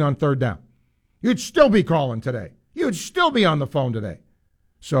 16 on third down? You'd still be calling today. You'd still be on the phone today.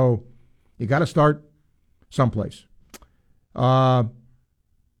 So you got to start someplace. All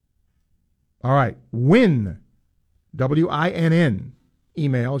right. Win, W-I-N-N,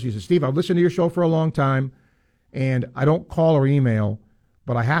 emails. He says, Steve, I've listened to your show for a long time, and I don't call or email,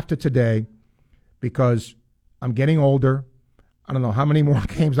 but I have to today because I'm getting older. I don't know how many more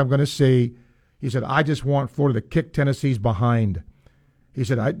games I'm going to see. He said, I just want Florida to kick Tennessee's behind. He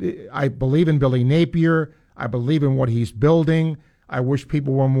said, I believe in Billy Napier. I believe in what he's building. I wish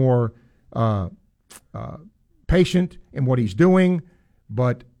people were more patient in what he's doing,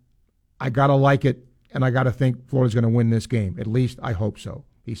 but I got to like it, and I got to think Florida's going to win this game. At least I hope so,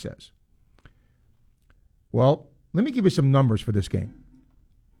 he says. Well, let me give you some numbers for this game.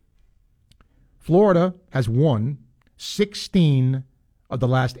 Florida has won 16 of the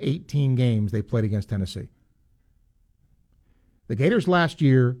last 18 games they played against Tennessee. The Gators last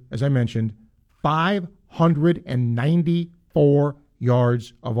year, as I mentioned, 594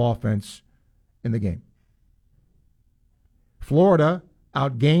 yards of offense in the game. Florida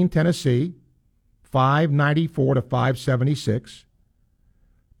outgained Tennessee 594 to 576.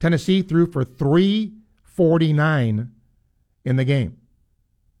 Tennessee threw for 349 in the game.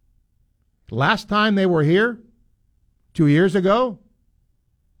 Last time they were here, 2 years ago,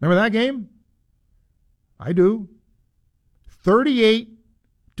 remember that game? I do.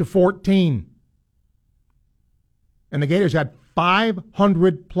 38-14. And the Gators had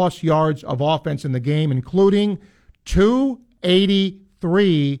 500-plus yards of offense in the game, including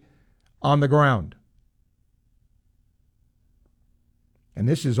 283 on the ground. And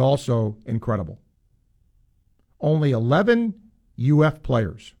this is also incredible. Only 11 UF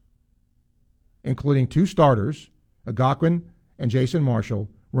players, including 2 starters, Agakwan and Jason Marshall,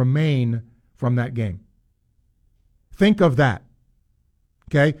 remain from that game. Think of that.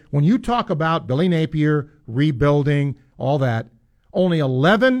 Okay? When you talk about Billy Napier, rebuilding, all that, only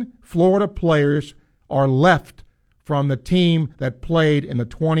 11 Florida players are left from the team that played in the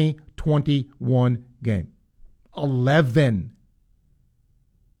 2021 game. 11.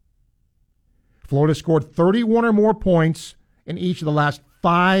 Florida scored 31 or more points in each of the last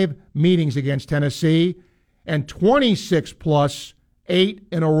 5 meetings against Tennessee, and 26 plus 8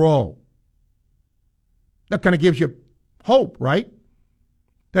 in a row. That kind of gives you hope, right?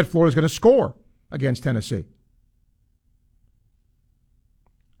 That Florida's going to score against Tennessee.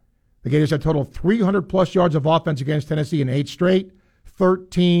 The Gators have total 300-plus yards of offense against Tennessee in 8 straight,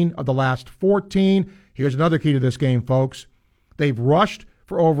 13 of the last 14. Here's another key to this game, folks. They've rushed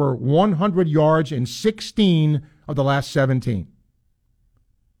for over 100 yards in 16 of the last 17.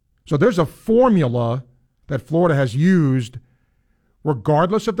 So there's a formula that Florida has used,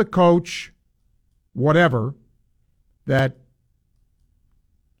 regardless of the coach, whatever, that,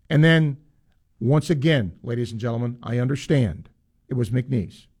 and then, once again, ladies and gentlemen, I understand it was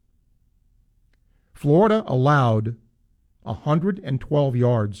McNeese. Florida allowed 112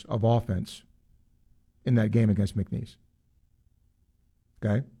 yards of offense in that game against McNeese.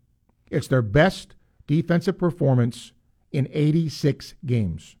 Okay? It's their best defensive performance in 86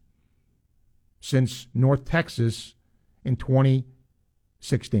 games since North Texas in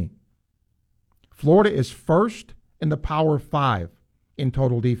 2016. Florida is first in the Power 5 in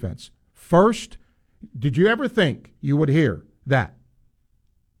total defense. First, did you ever think you would hear that?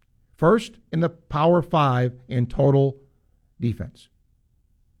 First in the Power 5 in total defense.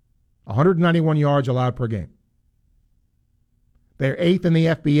 191 yards allowed per game. They're 8th in the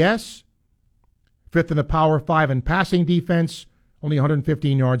FBS, 5th in the Power 5 in passing defense, only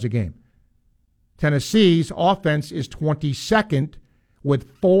 115 yards a game. Tennessee's offense is 22nd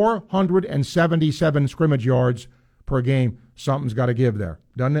with 477 scrimmage yards per game. Something's got to give there,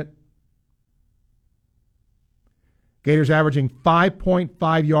 doesn't it? Gators averaging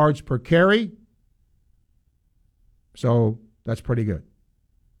 5.5 yards per carry. So that's pretty good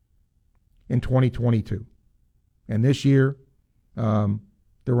in 2022. And this year, they're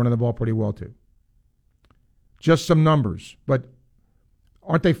running the ball pretty well too. Just some numbers, but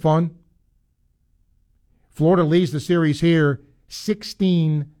aren't they fun? Florida leads the series here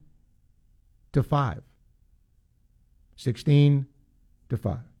 16-5. 16-5.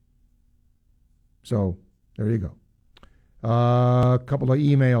 So there you go. A couple of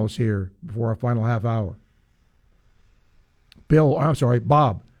emails here before our final half hour.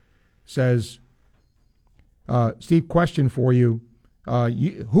 Bob says, Steve, question for you.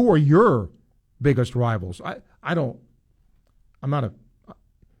 Who are your biggest rivals? I'm not a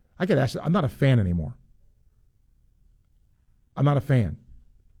fan anymore. I'm not a fan.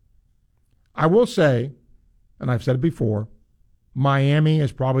 I will say, and I've said it before, Miami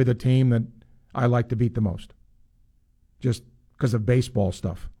is probably the team that I like to beat the most. Just because of baseball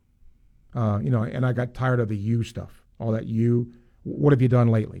stuff. And I got tired of the U stuff. All that U. What have you done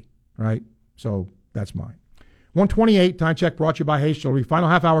lately? Right? So that's mine. 128, time check brought to you by Hayes Jewelry. Final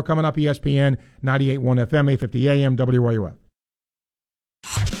half hour coming up, ESPN 98.1 FM, 850 AM, WRUF.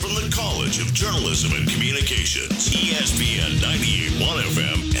 From the College of Journalism and Communications, ESPN 98.1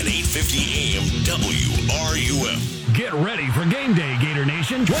 FM and 850 AM, WRUF. Get Get ready for game day, Gator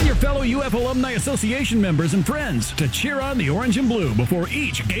Nation. Join your fellow UF Alumni Association members and friends to cheer on the orange and blue before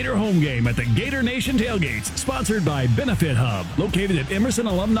each Gator home game at the Gator Nation Tailgates, sponsored by Benefit Hub, located at Emerson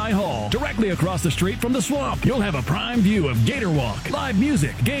Alumni Hall, directly across the street from the swamp. You'll have a prime view of Gator Walk, live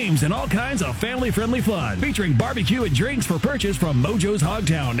music, games, and all kinds of family-friendly fun, featuring barbecue and drinks for purchase from Mojo's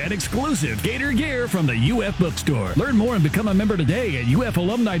Hogtown and exclusive Gator gear from the UF Bookstore. Learn more and become a member today at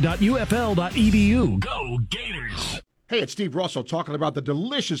ufalumni.ufl.edu. Go Gators! Hey, it's Steve Russell talking about the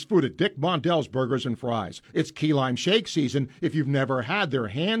delicious food at Dick Mondell's Burgers and Fries. It's key lime shake season. If you've never had their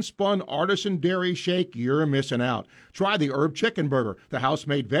hand-spun artisan dairy shake, you're missing out. Try the herb chicken burger, the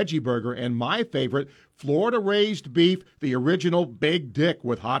house-made veggie burger, and my favorite, Florida-raised beef, the original Big Dick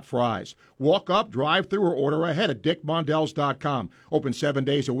with hot fries. Walk up, drive through, or order ahead at dickmondells.com. Open 7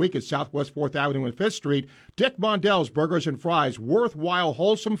 days a week at Southwest 4th Avenue and 5th Street. Dick Mondell's Burgers and Fries, worthwhile,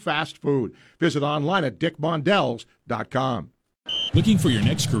 wholesome fast food. Visit online at dickmondells.com. Looking for your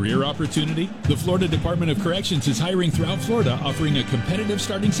next career opportunity? The Florida Department of Corrections is hiring throughout Florida, offering a competitive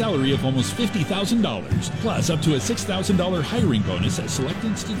starting salary of almost $50,000, plus up to a $6,000 hiring bonus at select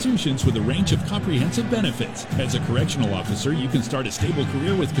institutions with a range of comprehensive benefits. As a correctional officer, you can start a stable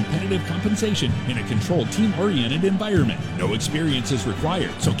career with competitive compensation in a controlled, team-oriented environment. No experience is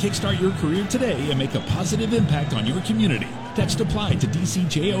required, so kickstart your career today and make a positive impact on your community. Text APPLY to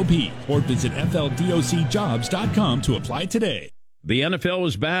DCJOB or visit FLDOCjobs.com to apply today. The NFL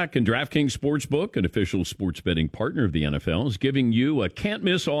is back, and DraftKings Sportsbook, an official sports betting partner of the NFL, is giving you a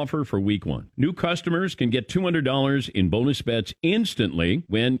can't-miss offer for Week 1. New customers can get $200 in bonus bets instantly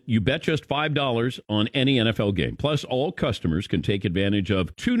when you bet just $5 on any NFL game. Plus, all customers can take advantage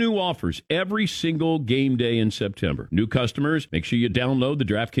of 2 new offers every single game day in September. New customers, make sure you download the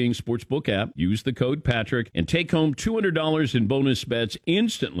DraftKings Sportsbook app, use the code Patrick, and take home $200 in bonus bets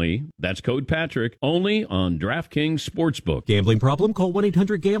instantly. That's code Patrick, only on DraftKings Sportsbook. Gambling problem? Call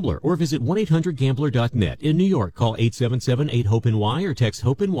 1-800-GAMBLER or visit 1-800-GAMBLER.net. In New York, call 877-8-HOPE-NY or text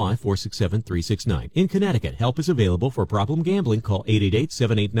HOPE-NY 467-369. In Connecticut, help is available for problem gambling. Call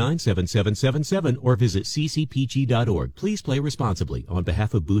 888-789-7777 or visit ccpg.org. Please play responsibly. On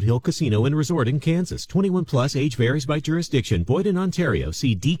behalf of Boot Hill Casino and Resort in Kansas, 21 plus, age varies by jurisdiction. Void in Ontario.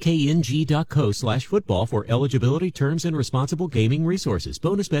 See dkng.co/football for eligibility, terms, and responsible gaming resources.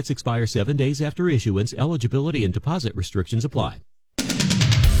 Bonus bets expire 7 days after issuance. Eligibility and deposit restrictions apply.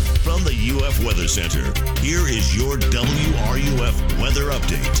 From the UF Weather Center, here is your WRUF weather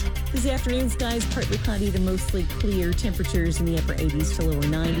update. This afternoon, skies partly cloudy to mostly clear. Temperatures in the upper 80s to lower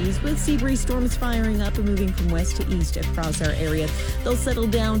 90s, with sea breeze storms firing up and moving from west to east across our area. They'll settle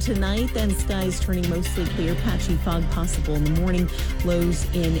down tonight, then skies turning mostly clear. Patchy fog possible in the morning. Lows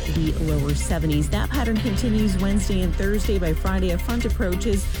in the lower 70s. That pattern continues Wednesday and Thursday. By Friday, a front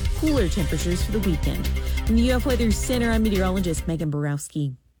approaches. Cooler temperatures for the weekend. From the UF Weather Center, I'm meteorologist Megan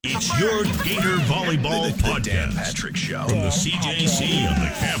Borowski. It's your Gator Volleyball Podcast. Patrick Show. From the CJC on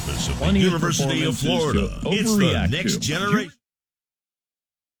the campus of the University of Florida. It's the next generation.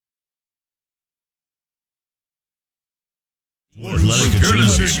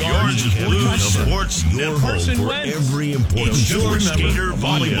 Courtesy of Orange and Blue Sports, your home for every important sports. Gator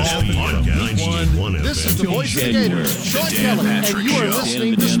Volleyball Podcast. This is the voice of the Gators, Sean Kelly, and you are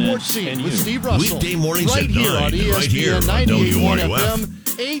listening to Sports Scene with Steve Russell. Weekday mornings right at here 9, on ESPN right here on 98.1 WRUF. FM,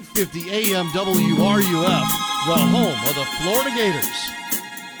 850 AM WRUF, the home of the Florida Gators.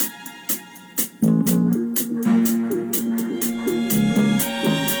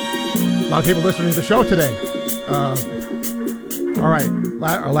 A lot of people listening to the show today. All right,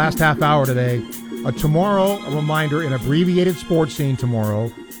 our last half hour today. Tomorrow, a reminder, an abbreviated Sports Scene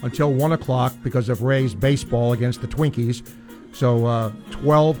tomorrow until 1 o'clock because of Ray's baseball against the Twinkies. So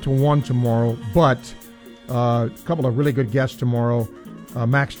 12 to 1 tomorrow, but a couple of really good guests tomorrow.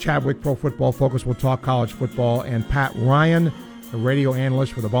 Max Chadwick, Pro Football Focus, will talk college football, and Pat Ryan, the radio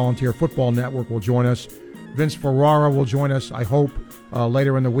analyst for the Volunteer Football Network, will join us. Vince Ferrara will join us, I hope,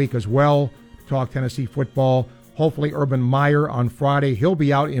 later in the week as well to talk Tennessee football. Hopefully Urban Meyer on Friday. He'll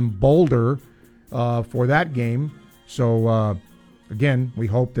be out in Boulder for that game. So, again, we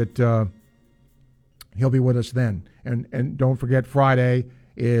hope that he'll be with us then. And don't forget, Friday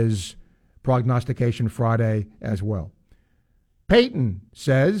is Prognostication Friday as well. Peyton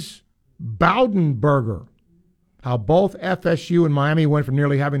says, Bowdenberger, how both FSU and Miami went from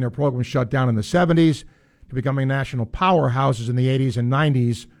nearly having their program shut down in the 70s to becoming national powerhouses in the 80s and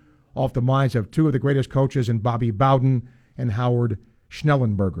 90s off the minds of two of the greatest coaches in Bobby Bowden and Howard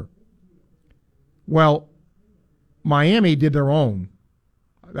Schnellenberger. Well, Miami did their own.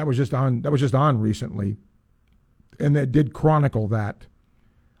 That was just on recently, and they did chronicle that.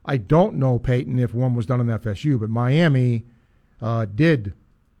 I don't know, Peyton, if one was done in FSU, but Miami did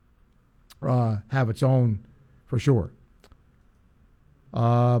have its own for sure.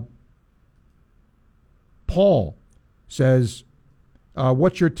 Paul says,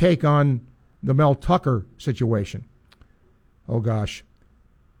 what's your take on the Mel Tucker situation? Oh, gosh.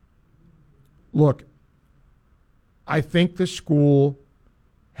 Look, I think the school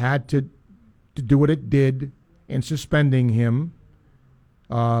had to do what it did in suspending him.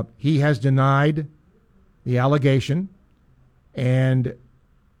 He has denied the allegation, and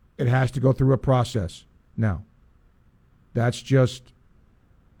it has to go through a process now. That's just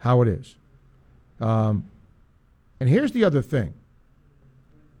how it is. And here's the other thing.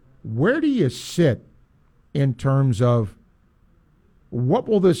 Where do you sit in terms of what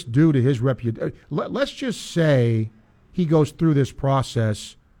will this do to his reputation? Let's just say he goes through this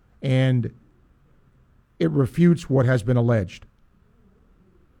process and it refutes what has been alleged.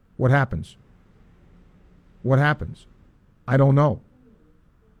 What happens? What happens? I don't know.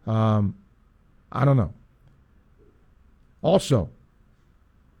 I don't know. Also,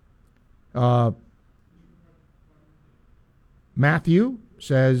 Matthew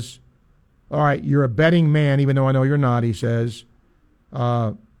says, all right, you're a betting man, even though I know you're not, he says.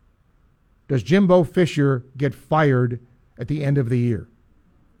 Does Jimbo Fisher get fired at the end of the year?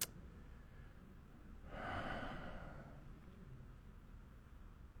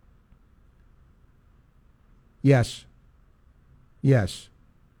 Yes. Yes.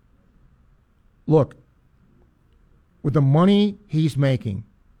 Look, with the money he's making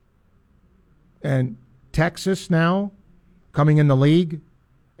and Texas now coming in the league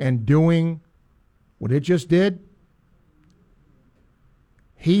and doing what it just did,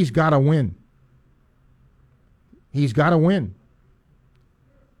 he's got to win. He's got to win.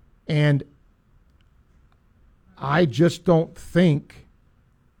 And I just don't think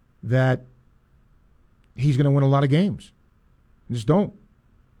that he's going to win a lot of games. I just don't.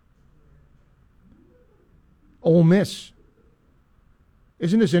 Ole Miss.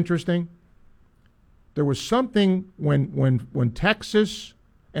 Isn't this interesting? There was something when Texas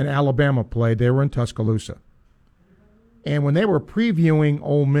and Alabama played, they were in Tuscaloosa. And when they were previewing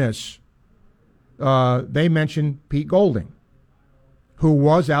Ole Miss, they mentioned Pete Golding, who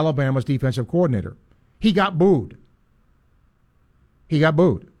was Alabama's defensive coordinator. He got booed. He got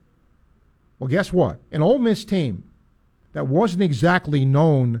booed. Well, guess what? An Ole Miss team that wasn't exactly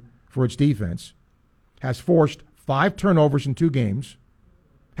known for its defense has forced 5 turnovers in 2 games,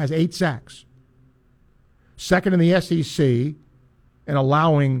 has 8 sacks. Second in the SEC in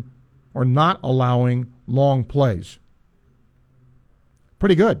allowing or not allowing long plays.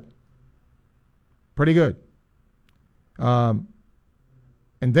 Pretty good. Pretty good. And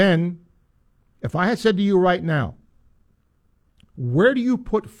then, if I had said to you right now, where do you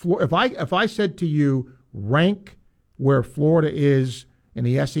put Florida? If I said to you, rank where Florida is in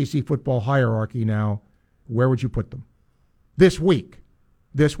the SEC football hierarchy now, where would you put them? This week.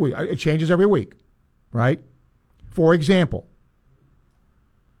 This week. It changes every week, right? For example,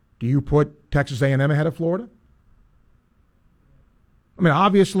 do you put Texas A&M ahead of Florida? I mean,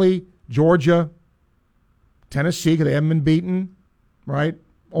 obviously, Georgia, Tennessee, because they haven't been beaten, right?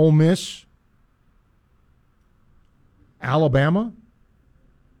 Ole Miss, Alabama.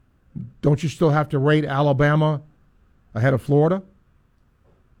 Don't you still have to rate Alabama ahead of Florida?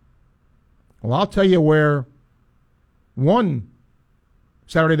 Well, I'll tell you where one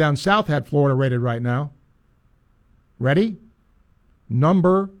Saturday Down South had Florida rated right now. Ready?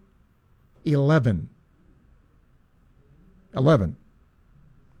 Number 11. 11.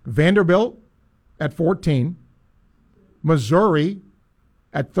 Vanderbilt at 14. Missouri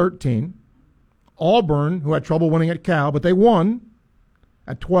at 13. Auburn, who had trouble winning at Cal, but they won,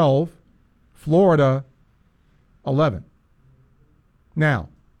 at 12. Florida, 11. Now,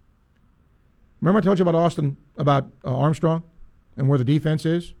 remember I told you about Armstrong and where the defense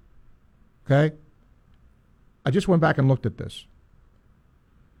is? Okay? I just went back and looked at this.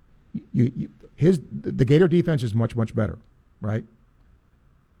 The Gator defense is much, much better, right?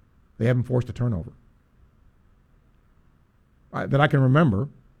 They haven't forced a turnover. That I can remember.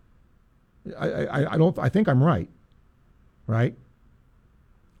 I think I'm right?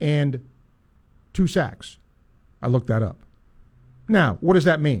 And 2 sacks. I looked that up. Now, what does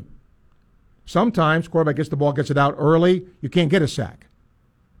that mean? Sometimes quarterback gets the ball, gets it out early, you can't get a sack.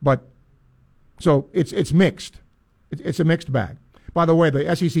 But so it's mixed. It's a mixed bag. By the way,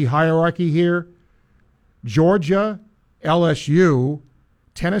 the SEC hierarchy here: Georgia, LSU,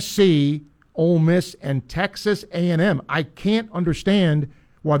 Tennessee, Ole Miss, and Texas A&M. I can't understand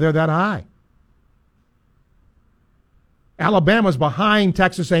why they're that high. Alabama's behind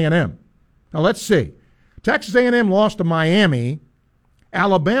Texas A&M. Now let's see. Texas A&M lost to Miami.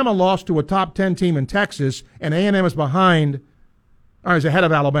 Alabama lost to a top 10 team in Texas, and A&M is behind, or is ahead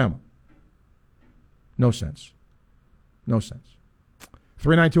of Alabama. No sense. No sense.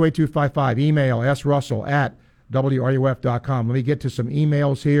 3928255. Email srussell@wruf.com. Let me get to some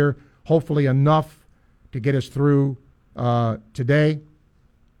emails here. Hopefully enough to get us through today.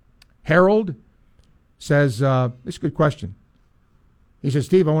 Harold says, this is a good question. He says,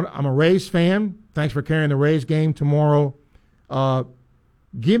 Steve, I'm a Rays fan. Thanks for carrying the Rays game tomorrow.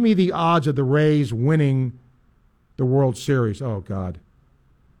 Give me the odds of the Rays winning the World Series. Oh, God.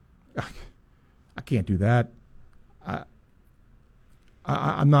 I can't do that.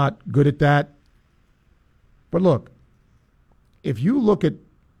 I'm not good at that. But look, if you look at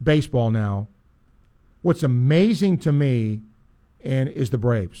baseball now, what's amazing to me is the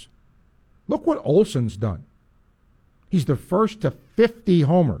Braves. Look what Olson's done. He's the first to 50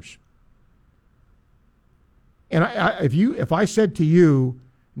 homers. And if I said to you,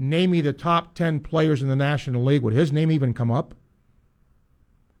 name me the top 10 players in the National League, would his name even come up?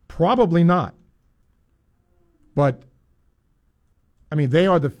 Probably not. But, I mean, they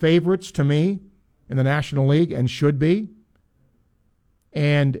are the favorites to me in the National League and should be.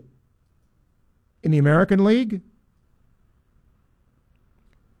 And in the American League,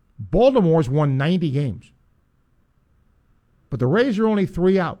 Baltimore's won 90 games. But the Rays are only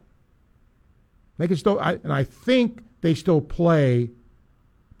 3 out. They can still, and I think they still play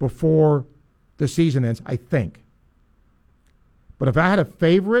before the season ends, I think. But if I had a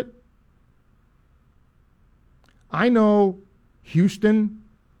favorite, I know Houston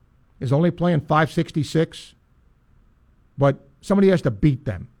is only playing 566, but somebody has to beat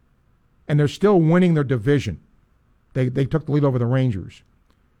them. And they're still winning their division. They took the lead over the Rangers.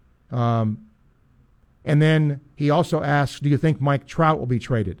 And then he also asks, do you think Mike Trout will be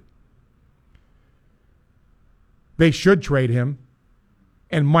traded? They should trade him.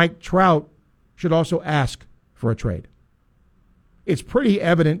 And Mike Trout should also ask for a trade. It's pretty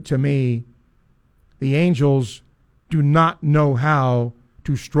evident to me the Angels do not know how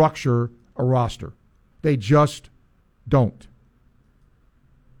to structure a roster. They just don't.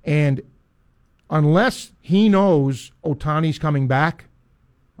 And unless he knows Ohtani's coming back,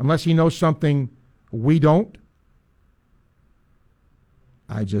 unless he knows something we don't,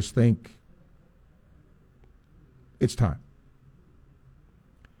 I just think it's time.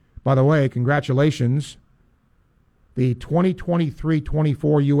 By the way, congratulations. The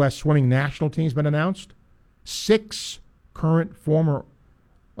 2023-24 U.S. Swimming National Team's been announced. 6 current former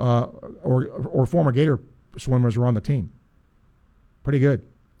or former Gator swimmers are on the team. Pretty good.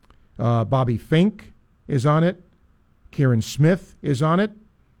 Bobby Fink is on it. Kieran Smith is on it.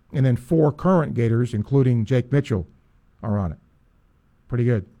 And then 4 current Gators, including Jake Mitchell, are on it. Pretty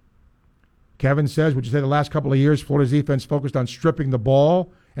good. Kevin says, would you say the last couple of years Florida's defense focused on stripping the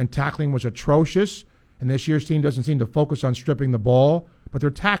ball and tackling was atrocious, and this year's team doesn't seem to focus on stripping the ball, but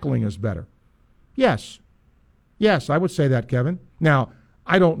their tackling is better? Yes. Yes, I would say that, Kevin. Now,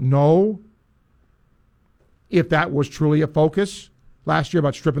 I don't know if that was truly a focus last year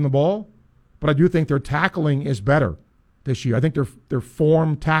about stripping the ball, but I do think their tackling is better this year. I think their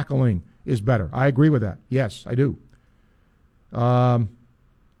form tackling is better. I agree with that. Yes, I do.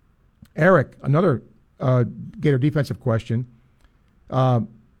 Eric, another Gator defensive question.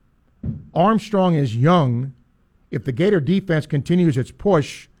 Armstrong is young. If the Gator defense continues its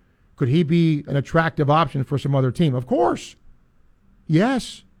push, could he be an attractive option for some other team? Of course.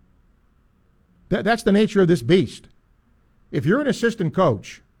 Yes. That's the nature of this beast. If you're an assistant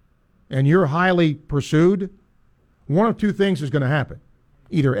coach and you're highly pursued, one of 2 things is going to happen.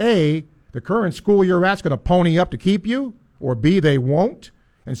 Either A, the current school you're at's going to pony up to keep you, or B, they won't,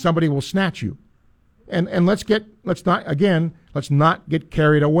 and somebody will snatch you. And let's not get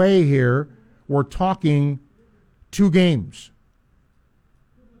carried away here. We're talking 2 games.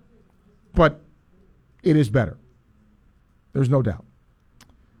 But it is better. There's no doubt.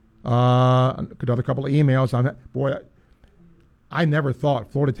 Another couple of emails on that. Boy, I never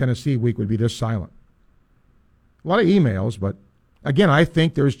thought Florida-Tennessee week would be this silent. A lot of emails, but again, I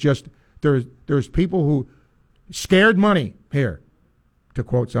think there's people who scared money here, to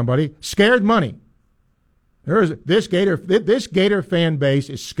quote somebody, scared money. This Gator fan base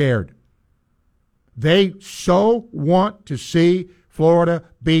is scared. They so want to see Florida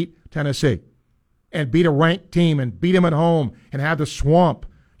beat Tennessee and beat a ranked team and beat them at home and have the swamp,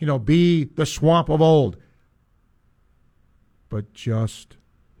 be the swamp of old. But just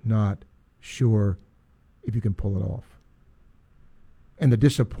not sure if you can pull it off. And the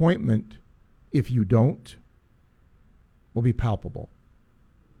disappointment if you don't will be palpable.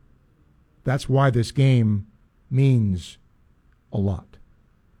 That's why this game means a lot.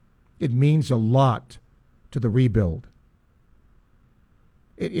 It means a lot to the rebuild.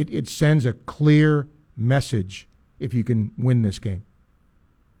 It sends a clear message if you can win this game.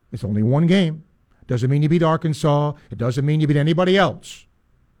 It's only one game. Doesn't mean you beat Arkansas. It doesn't mean you beat anybody else.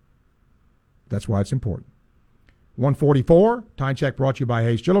 That's why it's important. 144, time check brought to you by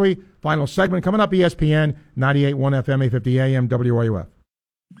Hayes Jewelry. Final segment coming up, ESPN 98.1 FM, 850 AM, WRUF.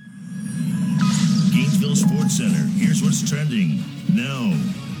 Gainesville Sports Center. Here's what's trending now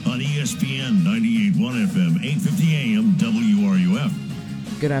on ESPN 98.1 FM, 850 AM, WRUF.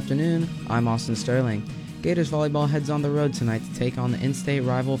 Good afternoon. I'm Austin Sterling. Gators volleyball heads on the road tonight to take on the in-state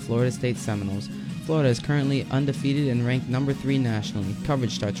rival Florida State Seminoles. Florida is currently undefeated and ranked number 3 nationally.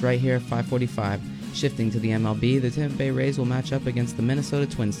 Coverage starts right here at 5:45. Shifting to the MLB, the Tampa Bay Rays will match up against the Minnesota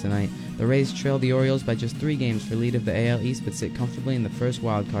Twins tonight. The Rays trail the Orioles by just 3 games for lead of the AL East, but sit comfortably in the first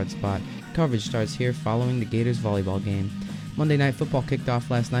wildcard spot. Coverage starts here following the Gators volleyball game. Monday Night Football kicked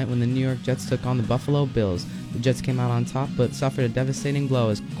off last night when the New York Jets took on the Buffalo Bills. The Jets came out on top, but suffered a devastating blow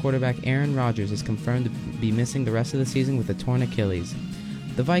as quarterback Aaron Rodgers is confirmed to be missing the rest of the season with a torn Achilles.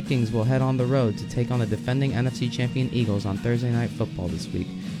 The Vikings will head on the road to take on the defending NFC champion Eagles on Thursday Night Football this week.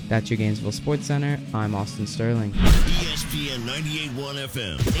 That's your Gainesville Sports Center. I'm Austin Sterling. ESPN 98.1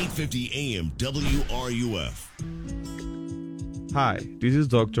 FM, 850 AM, WRUF. Hi, this is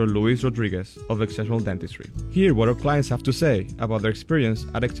Dr. Luis Rodriguez of Exceptional Dentistry. Hear what our clients have to say about their experience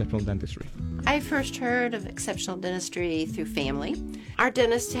at Exceptional Dentistry. I first heard of Exceptional Dentistry through family. Our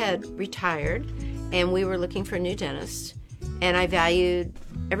dentist had retired, and we were looking for a new dentist, and I valued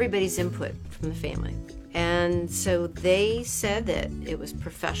everybody's input from the family. And so they said that it was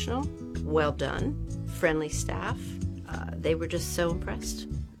professional, well done, friendly staff. They were just so impressed.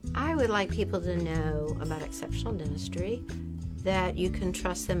 I would like people to know about Exceptional Dentistry, that you can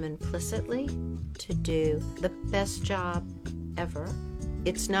trust them implicitly to do the best job ever.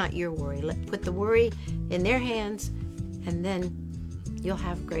 It's not your worry. Put the worry in their hands, and then you'll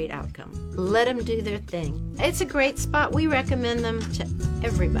have a great outcome. Let them do their thing. It's a great spot. We recommend them to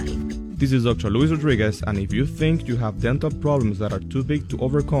everybody. This is Dr. Luis Rodriguez, and if you think you have dental problems that are too big to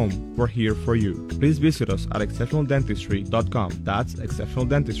overcome, we're here for you. Please visit us at exceptionaldentistry.com. That's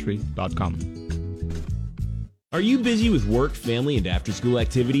exceptionaldentistry.com. Are you busy with work, family, and after-school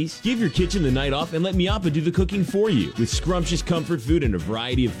activities? Give your kitchen the night off and let Miapa do the cooking for you. With scrumptious comfort food and a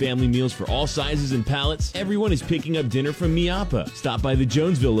variety of family meals for all sizes and palates, everyone is picking up dinner from Miapa. Stop by the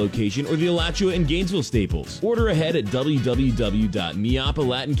Jonesville location or the Alachua and Gainesville staples. Order ahead at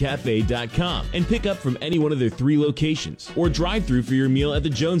www.miapalatincafe.com and pick up from any one of their 3 locations. Or drive through for your meal at the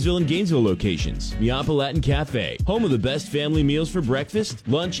Jonesville and Gainesville locations. Miapa Latin Cafe, home of the best family meals for breakfast,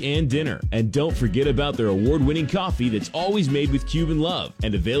 lunch, and dinner. And don't forget about their award-winning coffee that's always made with Cuban love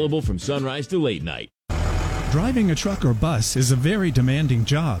and available from sunrise to late night. Driving a truck or bus is a very demanding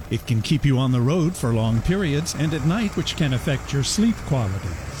job. It can keep you on the road for long periods and at night, which can affect your sleep quality.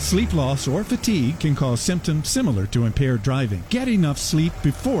 Sleep loss or fatigue can cause symptoms similar to impaired driving. Get enough sleep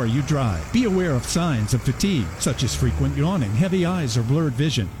before you drive. Be aware of signs of fatigue, such as frequent yawning, heavy eyes, or blurred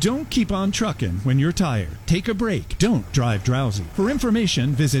vision. Don't keep on trucking when you're tired. Take a break. Don't drive drowsy. For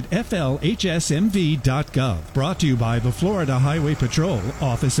information, visit flhsmv.gov. Brought to you by the Florida Highway Patrol,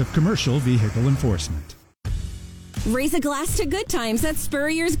 Office of Commercial Vehicle Enforcement. Raise a glass to good times at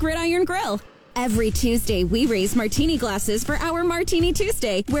Spurrier's Gridiron Grill. Every Tuesday, we raise martini glasses for our Martini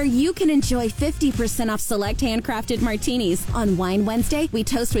Tuesday, where you can enjoy 50% off select handcrafted martinis. On Wine Wednesday, we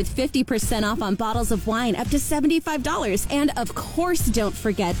toast with 50% off on bottles of wine up to $75. And of course, don't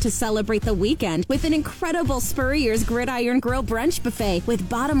forget to celebrate the weekend with an incredible Spurrier's Gridiron Grill brunch buffet with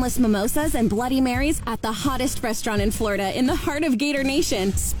bottomless mimosas and Bloody Marys at the hottest restaurant in Florida in the heart of Gator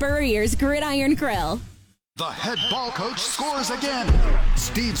Nation, Spurrier's Gridiron Grill. The head ball coach scores again.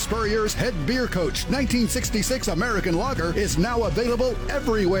 Steve Spurrier's head beer coach 1966 American Lager is now available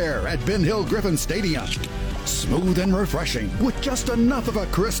everywhere at Ben Hill Griffin Stadium. Smooth and refreshing with just enough of a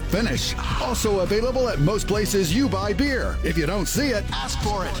crisp finish. Also available at most places you buy beer. If you don't see it, ask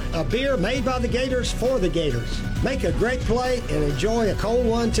for it. A beer made by the Gators for the Gators. Make a great play and enjoy a cold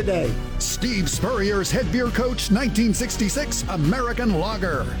one today. Steve Spurrier's head beer coach 1966 American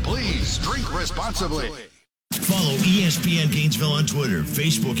Lager. Please drink responsibly. Follow ESPN Gainesville on Twitter,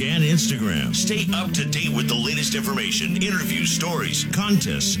 Facebook, and Instagram. Stay up to date with the latest information, interviews, stories,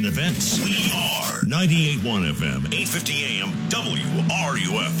 contests, and events. We are 98.1 FM, 850 AM,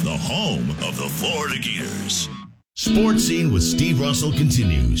 WRUF, the home of the Florida Gators. Sports Scene with Steve Russell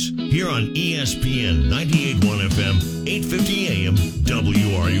continues here on ESPN 98.1 FM, 850 AM,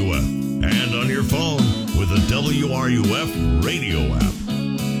 WRUF. and on your phone with the WRUF radio app.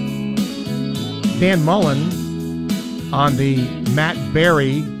 Dan Mullen on the Matt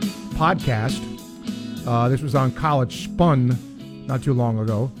Berry podcast. This was on College Spun not too long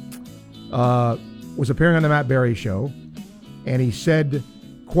ago. Was appearing on the Matt Berry show, and he said,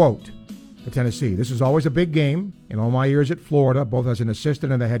 quote, to Tennessee, "This is always a big game. In all my years at Florida, both as an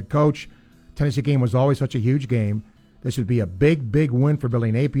assistant and the head coach, Tennessee game was always such a huge game. This would be a big, big win for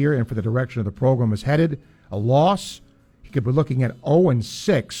Billy Napier and for the direction of the program is headed. A loss, he could be looking at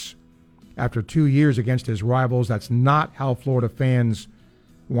 0-6 after 2 years against his rivals. That's not how Florida fans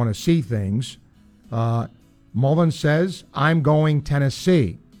want to see things." Mullen says, "I'm going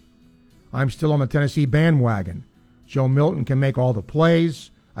Tennessee. I'm still on the Tennessee bandwagon. Joe Milton can make all the plays.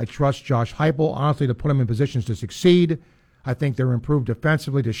 I trust Josh Heupel, honestly, to put him in positions to succeed. I think they're improved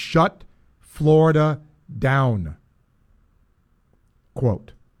defensively to shut Florida down."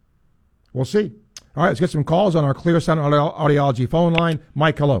 Quote. We'll see. All right, let's get some calls on our Clear Sound Audiology phone line.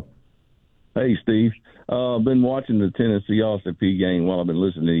 Mike, hello. Hey, Steve. I've been watching the Tennessee Austin Peay game while I've been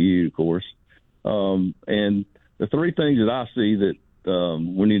listening to you, of course. And the three things that I see that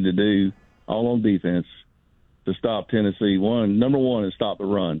we need to do all on defense to stop Tennessee. Number one is stop the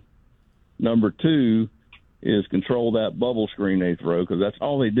run. Number two is control that bubble screen they throw, because that's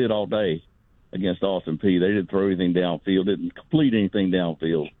all they did all day against Austin Peay. They didn't throw anything downfield, didn't complete anything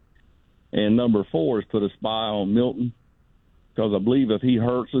downfield. And number four is put a spy on Milton, because I believe if he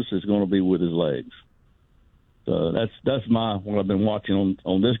hurts us, it's going to be with his legs. So that's what I've been watching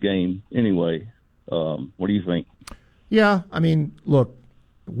on this game anyway. What do you think? Yeah, I mean, look,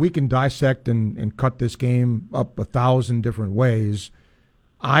 we can dissect and cut this game up 1,000 different ways.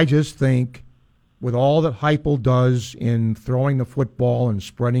 I just think with all that Heupel does in throwing the football and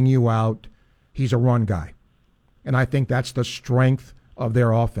spreading you out, he's a run guy. And I think that's the strength of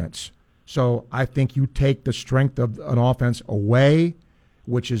their offense. So I think you take the strength of an offense away,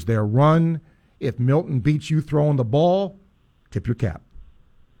 which is their run. If Milton beats you throwing the ball, tip your cap.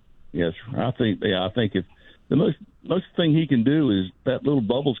 Yes, I think if the most thing he can do is that little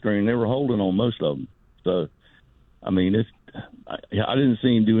bubble screen. They were holding on most of them. So, I mean, I didn't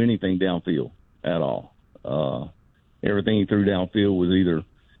see him do anything downfield at all. Everything he threw downfield was either,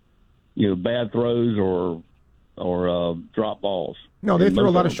 bad throws or drop balls. No, they threw a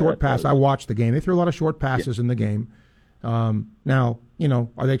lot of short passes. I watched the game. They threw a lot of short passes in the game. Now,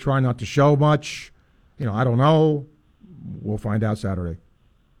 are they trying not to show much? I don't know. We'll find out Saturday.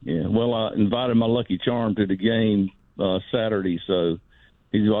 Yeah, well, I invited my lucky charm to the game Saturday, so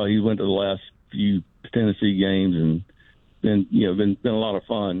he went to the last few Tennessee games and been a lot of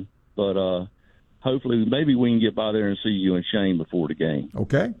fun. But hopefully, maybe we can get by there and see you and Shane before the game.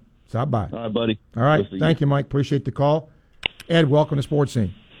 Okay, stop by. All right, buddy. All right, thank you, Mike. Appreciate the call. Ed, welcome to Sports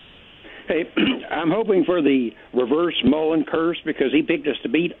Scene. Hey, I'm hoping for the reverse Mullen curse because he picked us to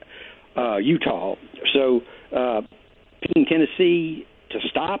beat Utah. So picking Tennessee to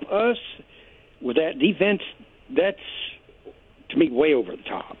stop us with that defense, that's, to me, way over the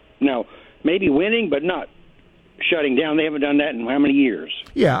top. Now, maybe winning, but not shutting down. They haven't done that in how many years?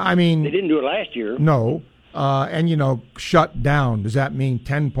 Yeah, I mean... They didn't do it last year. No. And, shut down. Does that mean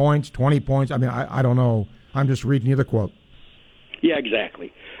 10 points, 20 points? I mean, I don't know. I'm just reading you the quote. Yeah,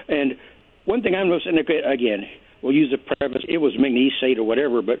 exactly. And one thing I'm noticing, again, we'll use the preface, it was McNeese, Sate, or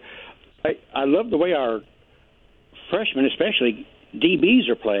whatever, but I love the way our freshmen, especially DBs,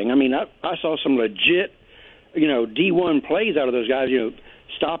 are playing. I mean, I saw some legit, D1 plays out of those guys,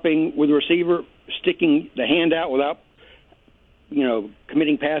 stopping with the receiver, sticking the hand out without,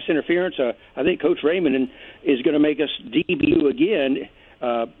 committing pass interference. I think Coach Raymond is going to make us DBU again.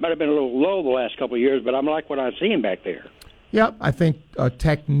 Might have been a little low the last couple of years, but I'm like what I'm seeing back there. Yeah, I think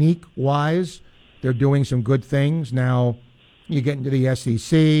technique-wise, they're doing some good things. Now, you get into the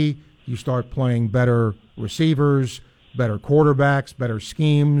SEC, you start playing better receivers, better quarterbacks, better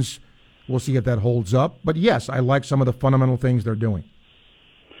schemes. We'll see if that holds up. But, yes, I like some of the fundamental things they're doing.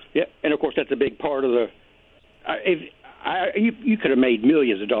 Yeah, and, of course, that's a big part of the you could have made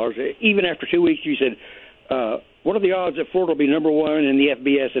millions of dollars. Even after 2 weeks, you said, what are the odds that Florida will be number one in the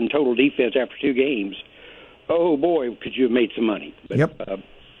FBS in total defense after 2 games? Oh, boy, could you have made some money. But, yep.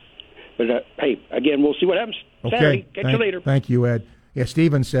 But hey, again, we'll see what happens Saturday. Catch you later. Thank you, Ed. Yeah,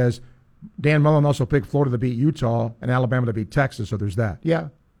 Steven says, Dan Mullen also picked Florida to beat Utah and Alabama to beat Texas, so there's that. Yeah,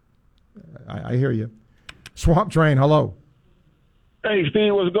 I hear you. Swamp Train, hello. Hey,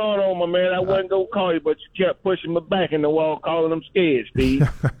 Steve, what's going on, my man? I wasn't going to call you, but you kept pushing me back in the wall, calling them scared, Steve.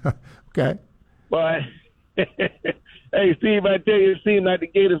 Okay. But, hey, Steve, I tell you, it seems like the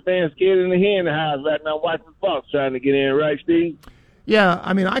Gators fans scared in the hen house right now watching Fox trying to get in, right, Steve? Yeah,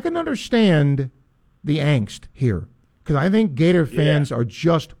 I mean, I can understand the angst here because I think Gator fans are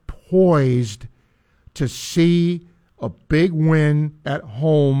just poised to see a big win at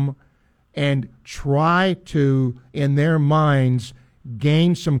home and try to, in their minds,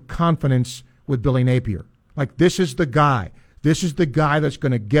 gain some confidence with Billy Napier. Like, this is the guy. This is the guy that's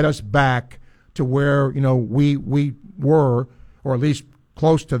going to get us back to where, we were, or at least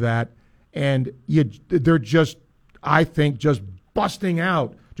close to that. And they're just, I think, just busting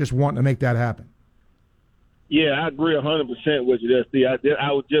out, just wanting to make that happen. Yeah, I agree 100% with you there, Steve.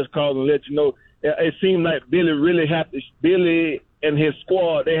 I was just calling to let you know. It seemed like Billy and his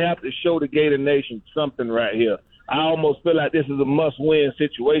squad, they have to show the Gator Nation something right here. I almost feel like this is a must-win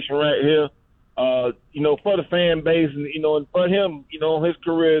situation right here, for the fan base and, and for him, his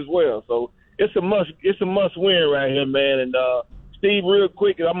career as well. So it's a must-win right here, man. And, Steve, real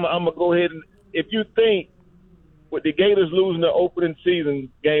quick, I'm going to go ahead and, if you think with the Gators losing the opening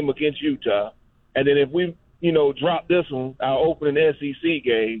season game against Utah, and then if we, drop this one, our opening SEC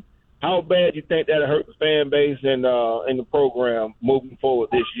game, how bad do you think that'll hurt the fan base and the program moving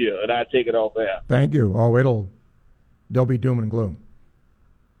forward this year? And I take it off there. Thank you. Oh, they'll be doom and gloom.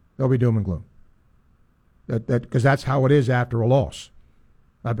 They'll be doom and gloom. Because that's how it is after a loss.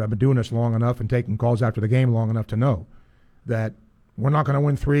 I've been doing this long enough and taking calls after the game long enough to know that we're not going to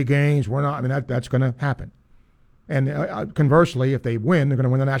win 3 games. We're not. I mean, that's going to happen. And conversely, if they win, they're going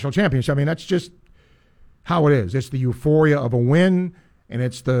to win the national championship. I mean, that's just how it is. It's the euphoria of a win, and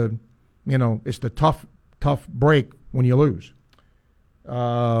it's the tough break when you lose.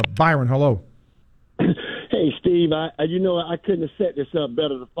 Byron, hello. Hey, Steve, I couldn't have set this up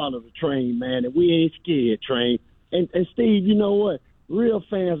better to follow the train, man, and we ain't scared, Train. And Steve, you know what? Real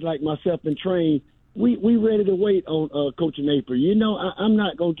fans like myself and Train, we ready to wait on Coach Napier. I'm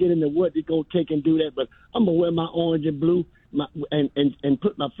not going to get into what they're going to take and do that, but I'm going to wear my orange and blue and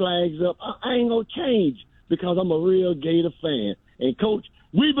put my flags up. I ain't going to change because I'm a real Gator fan. And, Coach,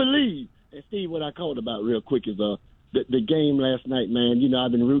 we believe. And, Steve, what I called about real quick is the game last night, man.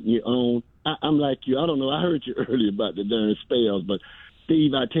 I've been rooting you on. I'm like you. I don't know. I heard you earlier about the darn spells. But,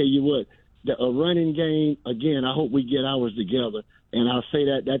 Steve, I tell you what, a running game, again, I hope we get ours together. And I'll say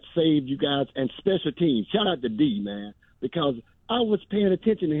that saved you guys. And special teams. Shout out to D, man, because I was paying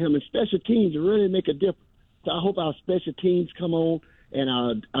attention to him. And special teams really make a difference. So I hope our special teams come on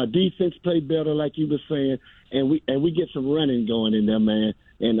and our defense play better, like you were saying, and we get some running going in there, man.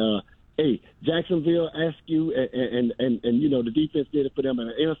 And hey, Jacksonville asked you, and the defense did it for them,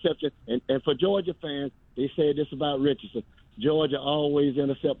 an interception. And for Georgia fans, they said this about Richardson: Georgia always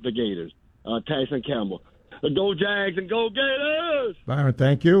intercept the Gators. Tyson Campbell, go Jags and go Gators! Byron,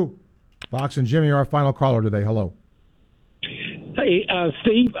 thank you. Fox and Jimmy are our final caller today. Hello. Hey,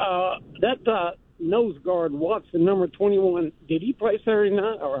 Steve, that nose guard Watson, number 21, did he play Saturday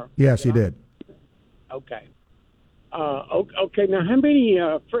night? Yes, he did. Okay. Okay, now how many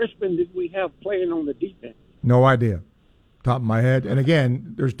freshmen did we have playing on the defense? No idea. Top of my head. And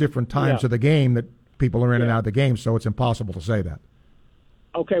again, there's different times of the game that people are in and out of the game, so it's impossible to say that.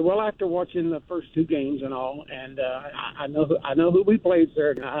 Okay, well, after watching the first 2 games and all, and I know who we played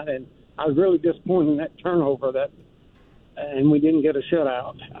Saturday night, and I was really disappointed in that turnover and we didn't get a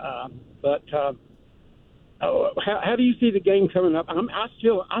shutout. But how do you see the game coming up? I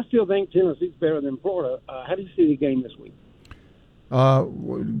still think Tennessee's better than Florida. How do you see the game this week?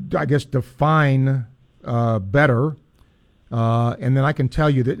 I guess define better, and then I can tell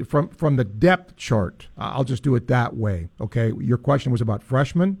you that from the depth chart, I'll just do it that way. Okay, your question was about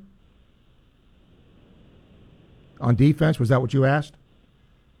freshmen on defense. Was that what you asked?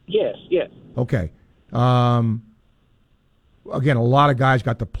 Yes. Okay. Again, a lot of guys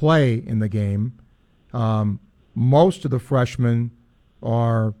got to play in the game. Most of the freshmen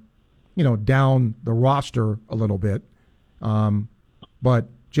are, down the roster a little bit. But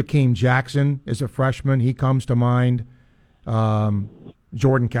Jakeem Jackson is a freshman. He comes to mind.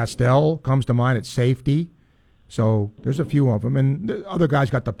 Jordan Castell comes to mind at safety. So there's a few of them. And the other guys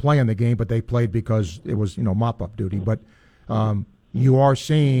got to play in the game, but they played because it was, mop-up duty. But you are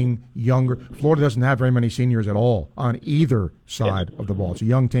seeing younger – Florida doesn't have very many seniors at all on either side of the ball. It's a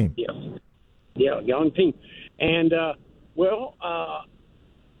young team. Yeah, young team. And, and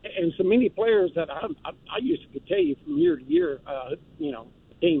so many players that I used to tell you from year to year,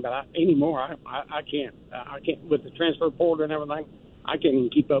 team, but anymore I can't. I can't with the transfer portal and everything. I can't even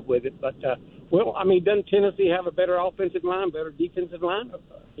keep up with it. But doesn't Tennessee have a better offensive line, better defensive line,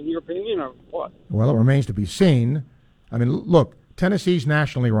 in your opinion, or what? Well, it remains to be seen. I mean, look, Tennessee's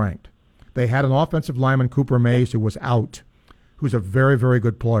nationally ranked. They had an offensive lineman, Cooper Mays, who was out, who's a very, very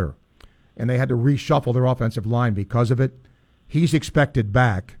good player, and they had to reshuffle their offensive line because of it. he's expected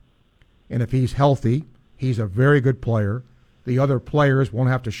back. And if he's healthy, he's a very good player. The other players won't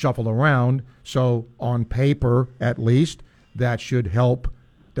have to shuffle around. So on paper, at least, that should help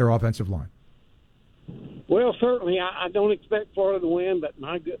their offensive line. Well, certainly, I don't expect Florida to win, but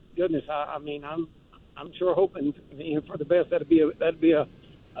my goodness, I'm sure hoping for the best. That'd be a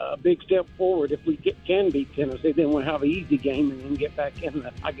big step forward if we can beat Tennessee. Then we'll have an easy game and then get back in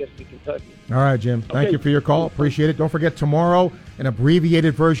the Kentucky. All right, Jim. Thank you for your call. Appreciate it. Don't forget tomorrow an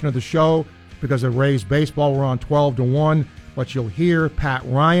abbreviated version of the show because of Rays baseball. We're on 12 to 1, but you'll hear Pat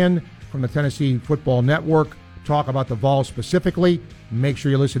Ryan from the Tennessee Football Network talk about the Vols specifically. Make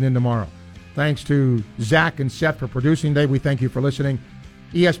sure you listen in tomorrow. Thanks to Zach and Seth for producing today. We thank you for listening.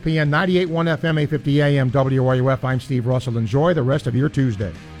 ESPN 98.1 FM, 850 AM, WRUF. I'm Steve Russell. Enjoy the rest of your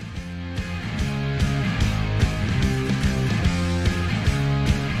Tuesday.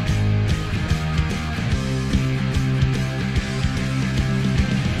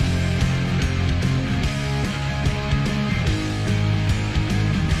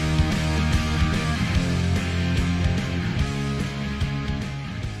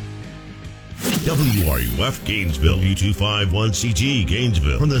 WRUF Gainesville, U251CG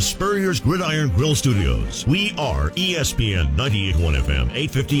Gainesville, from the Spurrier's Gridiron Grill Studios. We are ESPN 98.1 FM,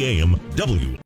 850 AM,